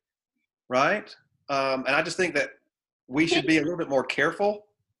scientific, right? And I just think that we should be a little bit more careful.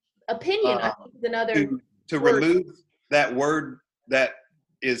 Opinion, I think, is another to remove that word that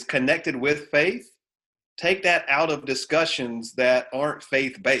is connected with faith. Take that out of discussions that aren't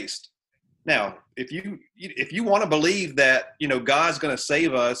faith-based. Now, if you want to believe that God's going to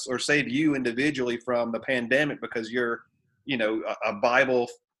save us or save you individually from the pandemic because you're a Bible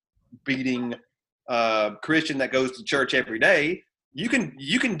beating Christian that goes to church every day, you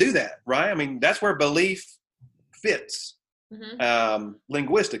can do that, right? I mean, that's where belief fits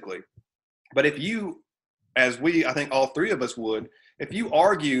linguistically. But if you, as I think all three of us would, if you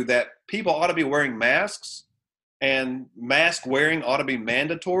argue that people ought to be wearing masks and mask wearing ought to be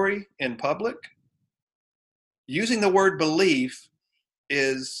mandatory in public, using the word belief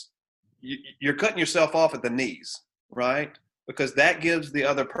is you're cutting yourself off at the knees, right? Because that gives the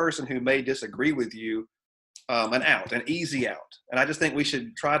other person who may disagree with you an easy out. And I just think we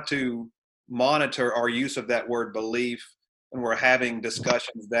should try to monitor our use of that word belief when we're having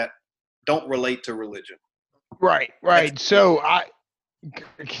discussions that don't relate to religion. Right. So I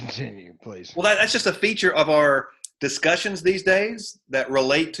continue, please. Well, that's just a feature of our discussions these days that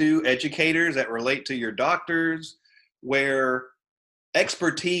relate to educators, that relate to your doctors, where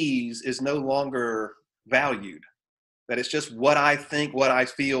expertise is no longer valued. That it's just what I think, what I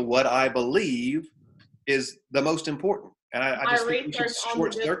feel, what I believe is the most important. And I just think we should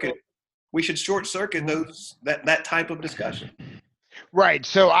short circuit. We should short circuit that type of discussion. Right.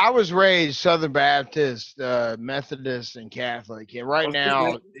 So I was raised Southern Baptist, Methodist, and Catholic, and right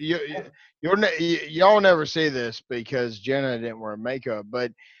now y'all never see this because Jenna didn't wear makeup,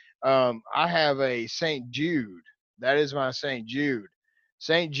 but I have a St. Jude. That is my St. Jude.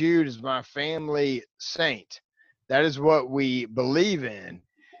 St. Jude is my family saint. That is what we believe in.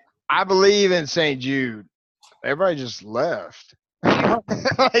 I believe in St. Jude. Everybody just left.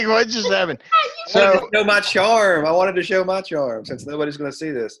 Like, what just happened? I wanted to show my charm since nobody's going to see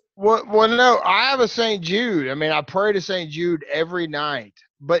this. Well, no, I have a St. Jude. I mean, I pray to St. Jude every night,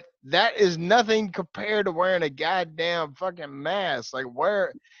 but that is nothing compared to wearing a goddamn fucking mask. Like,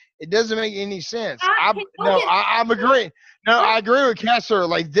 it doesn't make any sense. I'm agreeing. No, I agree with Kessler.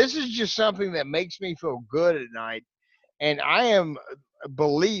 Like, this is just something that makes me feel good at night, and I am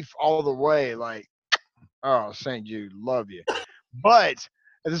belief all the way. Like, oh, St. Jude, love you. But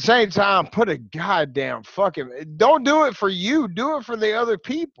at the same time, put a goddamn don't do it for you. Do it for the other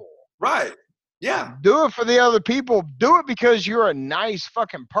people. Right. Yeah. Do it for the other people. Do it because you're a nice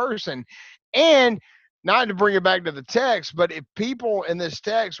fucking person. And not to bring it back to the text, but if people in this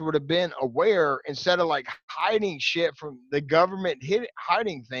text would have been aware instead of like hiding shit from the government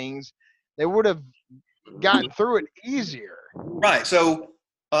hiding things, they would have gotten through it easier. Right. So,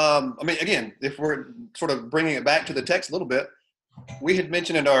 I mean, again, if we're sort of bringing it back to the text a little bit, we had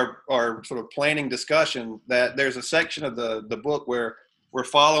mentioned in our sort of planning discussion that there's a section of the book where we're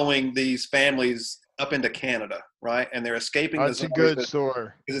following these families up into Canada, right? And they're escaping. That's a good story.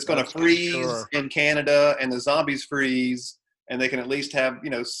 Because it's going to freeze in Canada, and the zombies freeze, and they can at least have,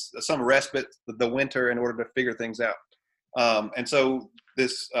 some respite the winter in order to figure things out. And so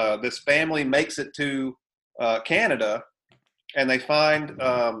this family makes it to Canada, and they find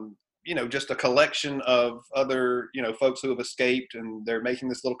just a collection of other folks who have escaped, and they're making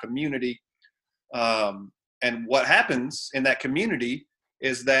this little community. And what happens in that community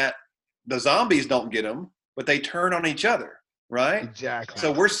is that the zombies don't get them, but they turn on each other, right? Exactly.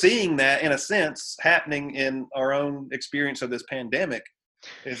 So we're seeing that, in a sense, happening in our own experience of this pandemic,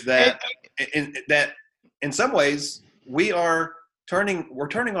 is that in some ways we're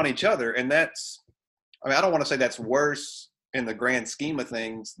turning on each other. And that's, I don't want to say that's worse in the grand scheme of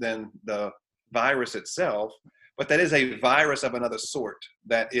things than the virus itself, but that is a virus of another sort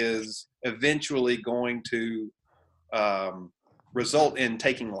that is eventually going to result in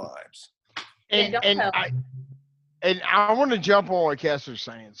taking lives. And I want to jump on what Kessler's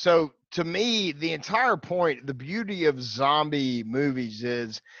saying. So to me, the entire point, the beauty of zombie movies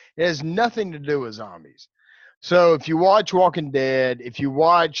is it has nothing to do with zombies. So if you watch Walking Dead, if you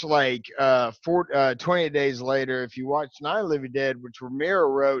watch 28 Days Later, if you watch Night of the Living Dead, which Romero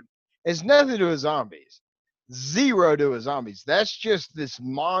wrote, it has nothing to do with zombies. Zero to do with zombies. That's just this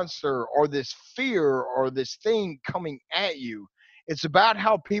monster or this fear or this thing coming at you. It's about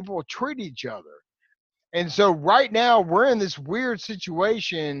how people treat each other. And so right now we're in this weird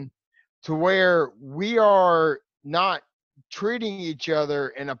situation to where we are not treating each other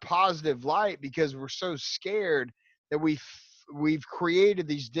in a positive light because we're so scared that we've created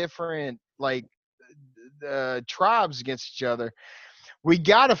these different tribes against each other. We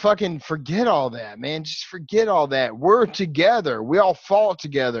gotta fucking forget all that, man. Just forget all that. We're together. We all fought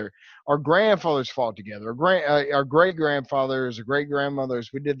together. Our grandfathers fought together. Our great grandfathers, our great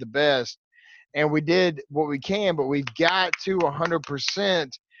grandmothers. We did the best, and we did what we can. But we've got to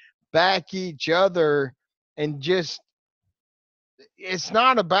 100% back each other, and just. It's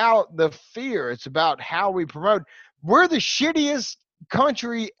not about the fear. It's about how we promote. We're the shittiest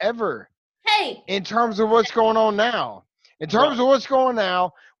country ever. Hey, in terms of what's going on now. In terms of what's going on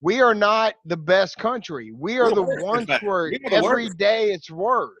now, we are not the best country. We are the ones where every day it's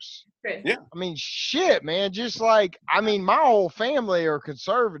worse. Yeah. I mean, shit, man. Just my whole family are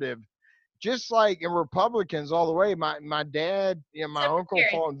conservative, just like in Republicans all the way. My dad, my uncle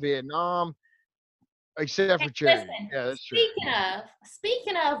fought in Vietnam, except for Cherry. Yeah, that's true.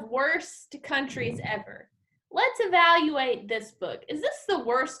 Speaking of worst countries ever, let's evaluate this book. Is this the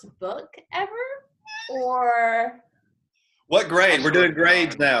worst book ever, or what grade? We're doing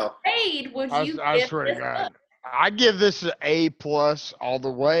grades now. Grade would you give I swear to God, I give this an A+ all the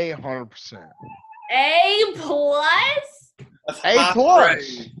way, 100%. A+? A+.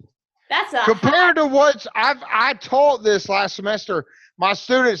 That's a compared to what I taught this last semester. My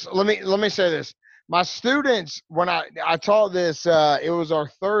students, let me say this. My students, when I taught this, it was our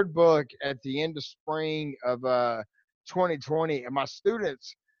third book at the end of spring of 2020, and my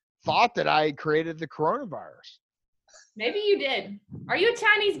students thought that I had created the coronavirus. Maybe you did. Are you a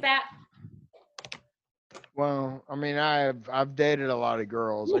Chinese bat? Well, I mean, I've dated a lot of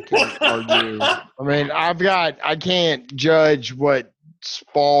girls. I can't argue. I mean, I can't judge what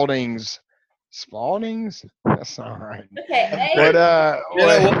Spalding's. That's not right. Okay. But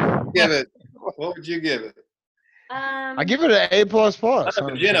what would you give it? I give it an A++.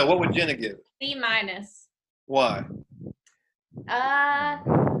 Jenna, what would Jenna give it? B-. Why?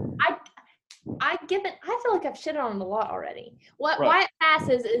 I give it. I feel like I've shit on it a lot already. Why it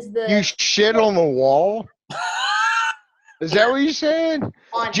passes is the you shit on the wall. Is that what you said?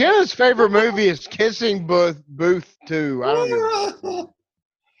 Jenna's favorite movie is Kissing Booth 2. I don't know.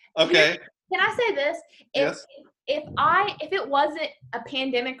 Okay. Can I say this? Yes. If it wasn't a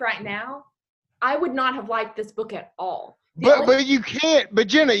pandemic right now, I would not have liked this book at all. But you can't. But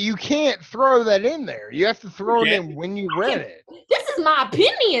Jenna, you can't throw that in there. You have to throw it in when you read it. This is my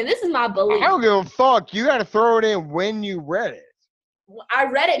opinion. This is my belief. I don't give a fuck. You got to throw it in when you read it. I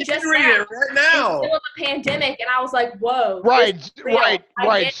read it just read it right now. In the middle of a pandemic, and I was like, "Whoa!" Right.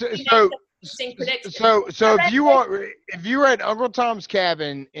 So if you read Uncle Tom's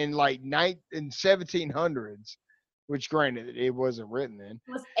Cabin in 1700s, which granted it wasn't written then.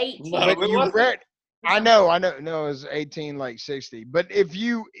 It was 18. But you read. I know. No, it was 1860. But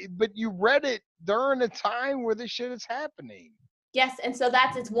you read it during a time where this shit is happening. Yes, and so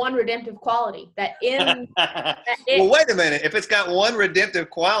that's its one redemptive quality. That in well, wait a minute. If it's got one redemptive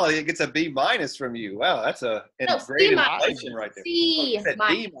quality, it gets a B- from you. Wow, that's great inflation right there. C-.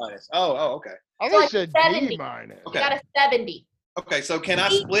 D-. Oh, okay. I thought you said D-. Okay. You got a 70. Okay, so can I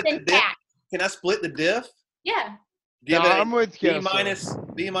split the diff? Can I split the diff? Yeah. Give it I'm with you.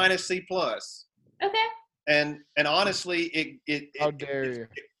 B-, C+. Okay. And honestly, How dare you?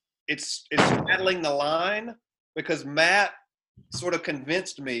 It's straddling the line because Matt sort of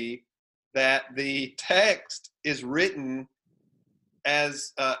convinced me that the text is written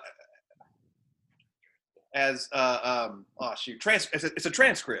as it's a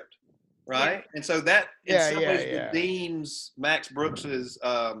transcript, right? Yeah. And so that in some ways Yeah. redeems Max Brooks's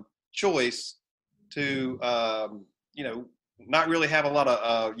choice to not really have a lot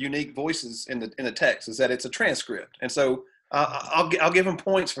of unique voices in the text. Is that it's a transcript, and so I'll give him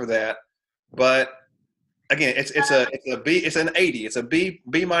points for that. But again, it's a B. It's an 80. It's a B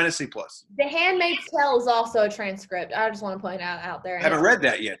minus C plus. The Handmaid's Tale is also a transcript. I just want to point out there. I haven't read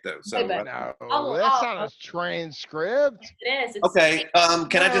that yet, though. So but no, that's not a transcript. It is. It's okay.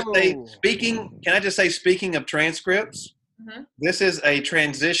 Can I just say speaking of transcripts, this is a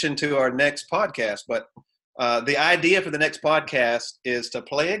transition to our next podcast. But the idea for the next podcast is to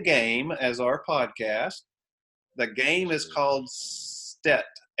play a game as our podcast. The game is called STET,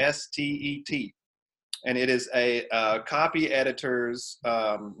 STET. And it is a copy editor's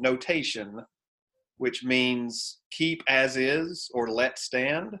notation, which means keep as is or let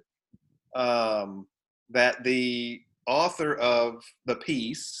stand. That the author of the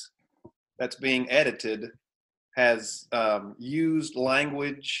piece that's being edited has used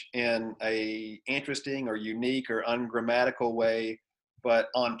language in a interesting or unique or ungrammatical way, but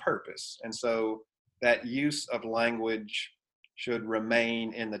on purpose. And so that use of language should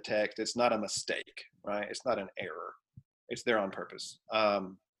remain in the text. It's not a mistake, right? It's not an error. It's there on purpose.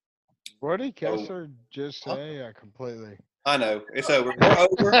 What did Kessler just say? Completely. I know. It's over. We're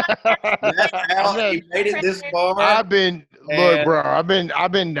over. That's out. You made it this far. I've been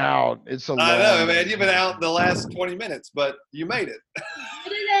out. It's a long. I know, man. You've been out the last 20 minutes, but you made it.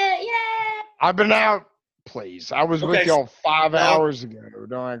 You did it. Yay! I've been out. Please, I was with y'all 5 hours ago.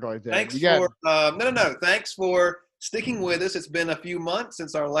 Don't act like that. Thanks Thanks for sticking with us. It's been a few months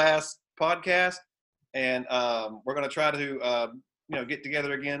since our last podcast, and we're going to try to get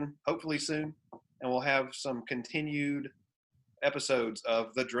together again hopefully soon, and we'll have some continued episodes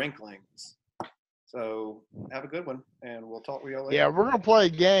of the Drinklings. So have a good one, and we'll talk with y'all later. Yeah, we're gonna play a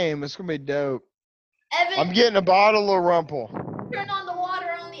game. It's gonna be dope. Evan, I'm getting a bottle of Rumple. turn on the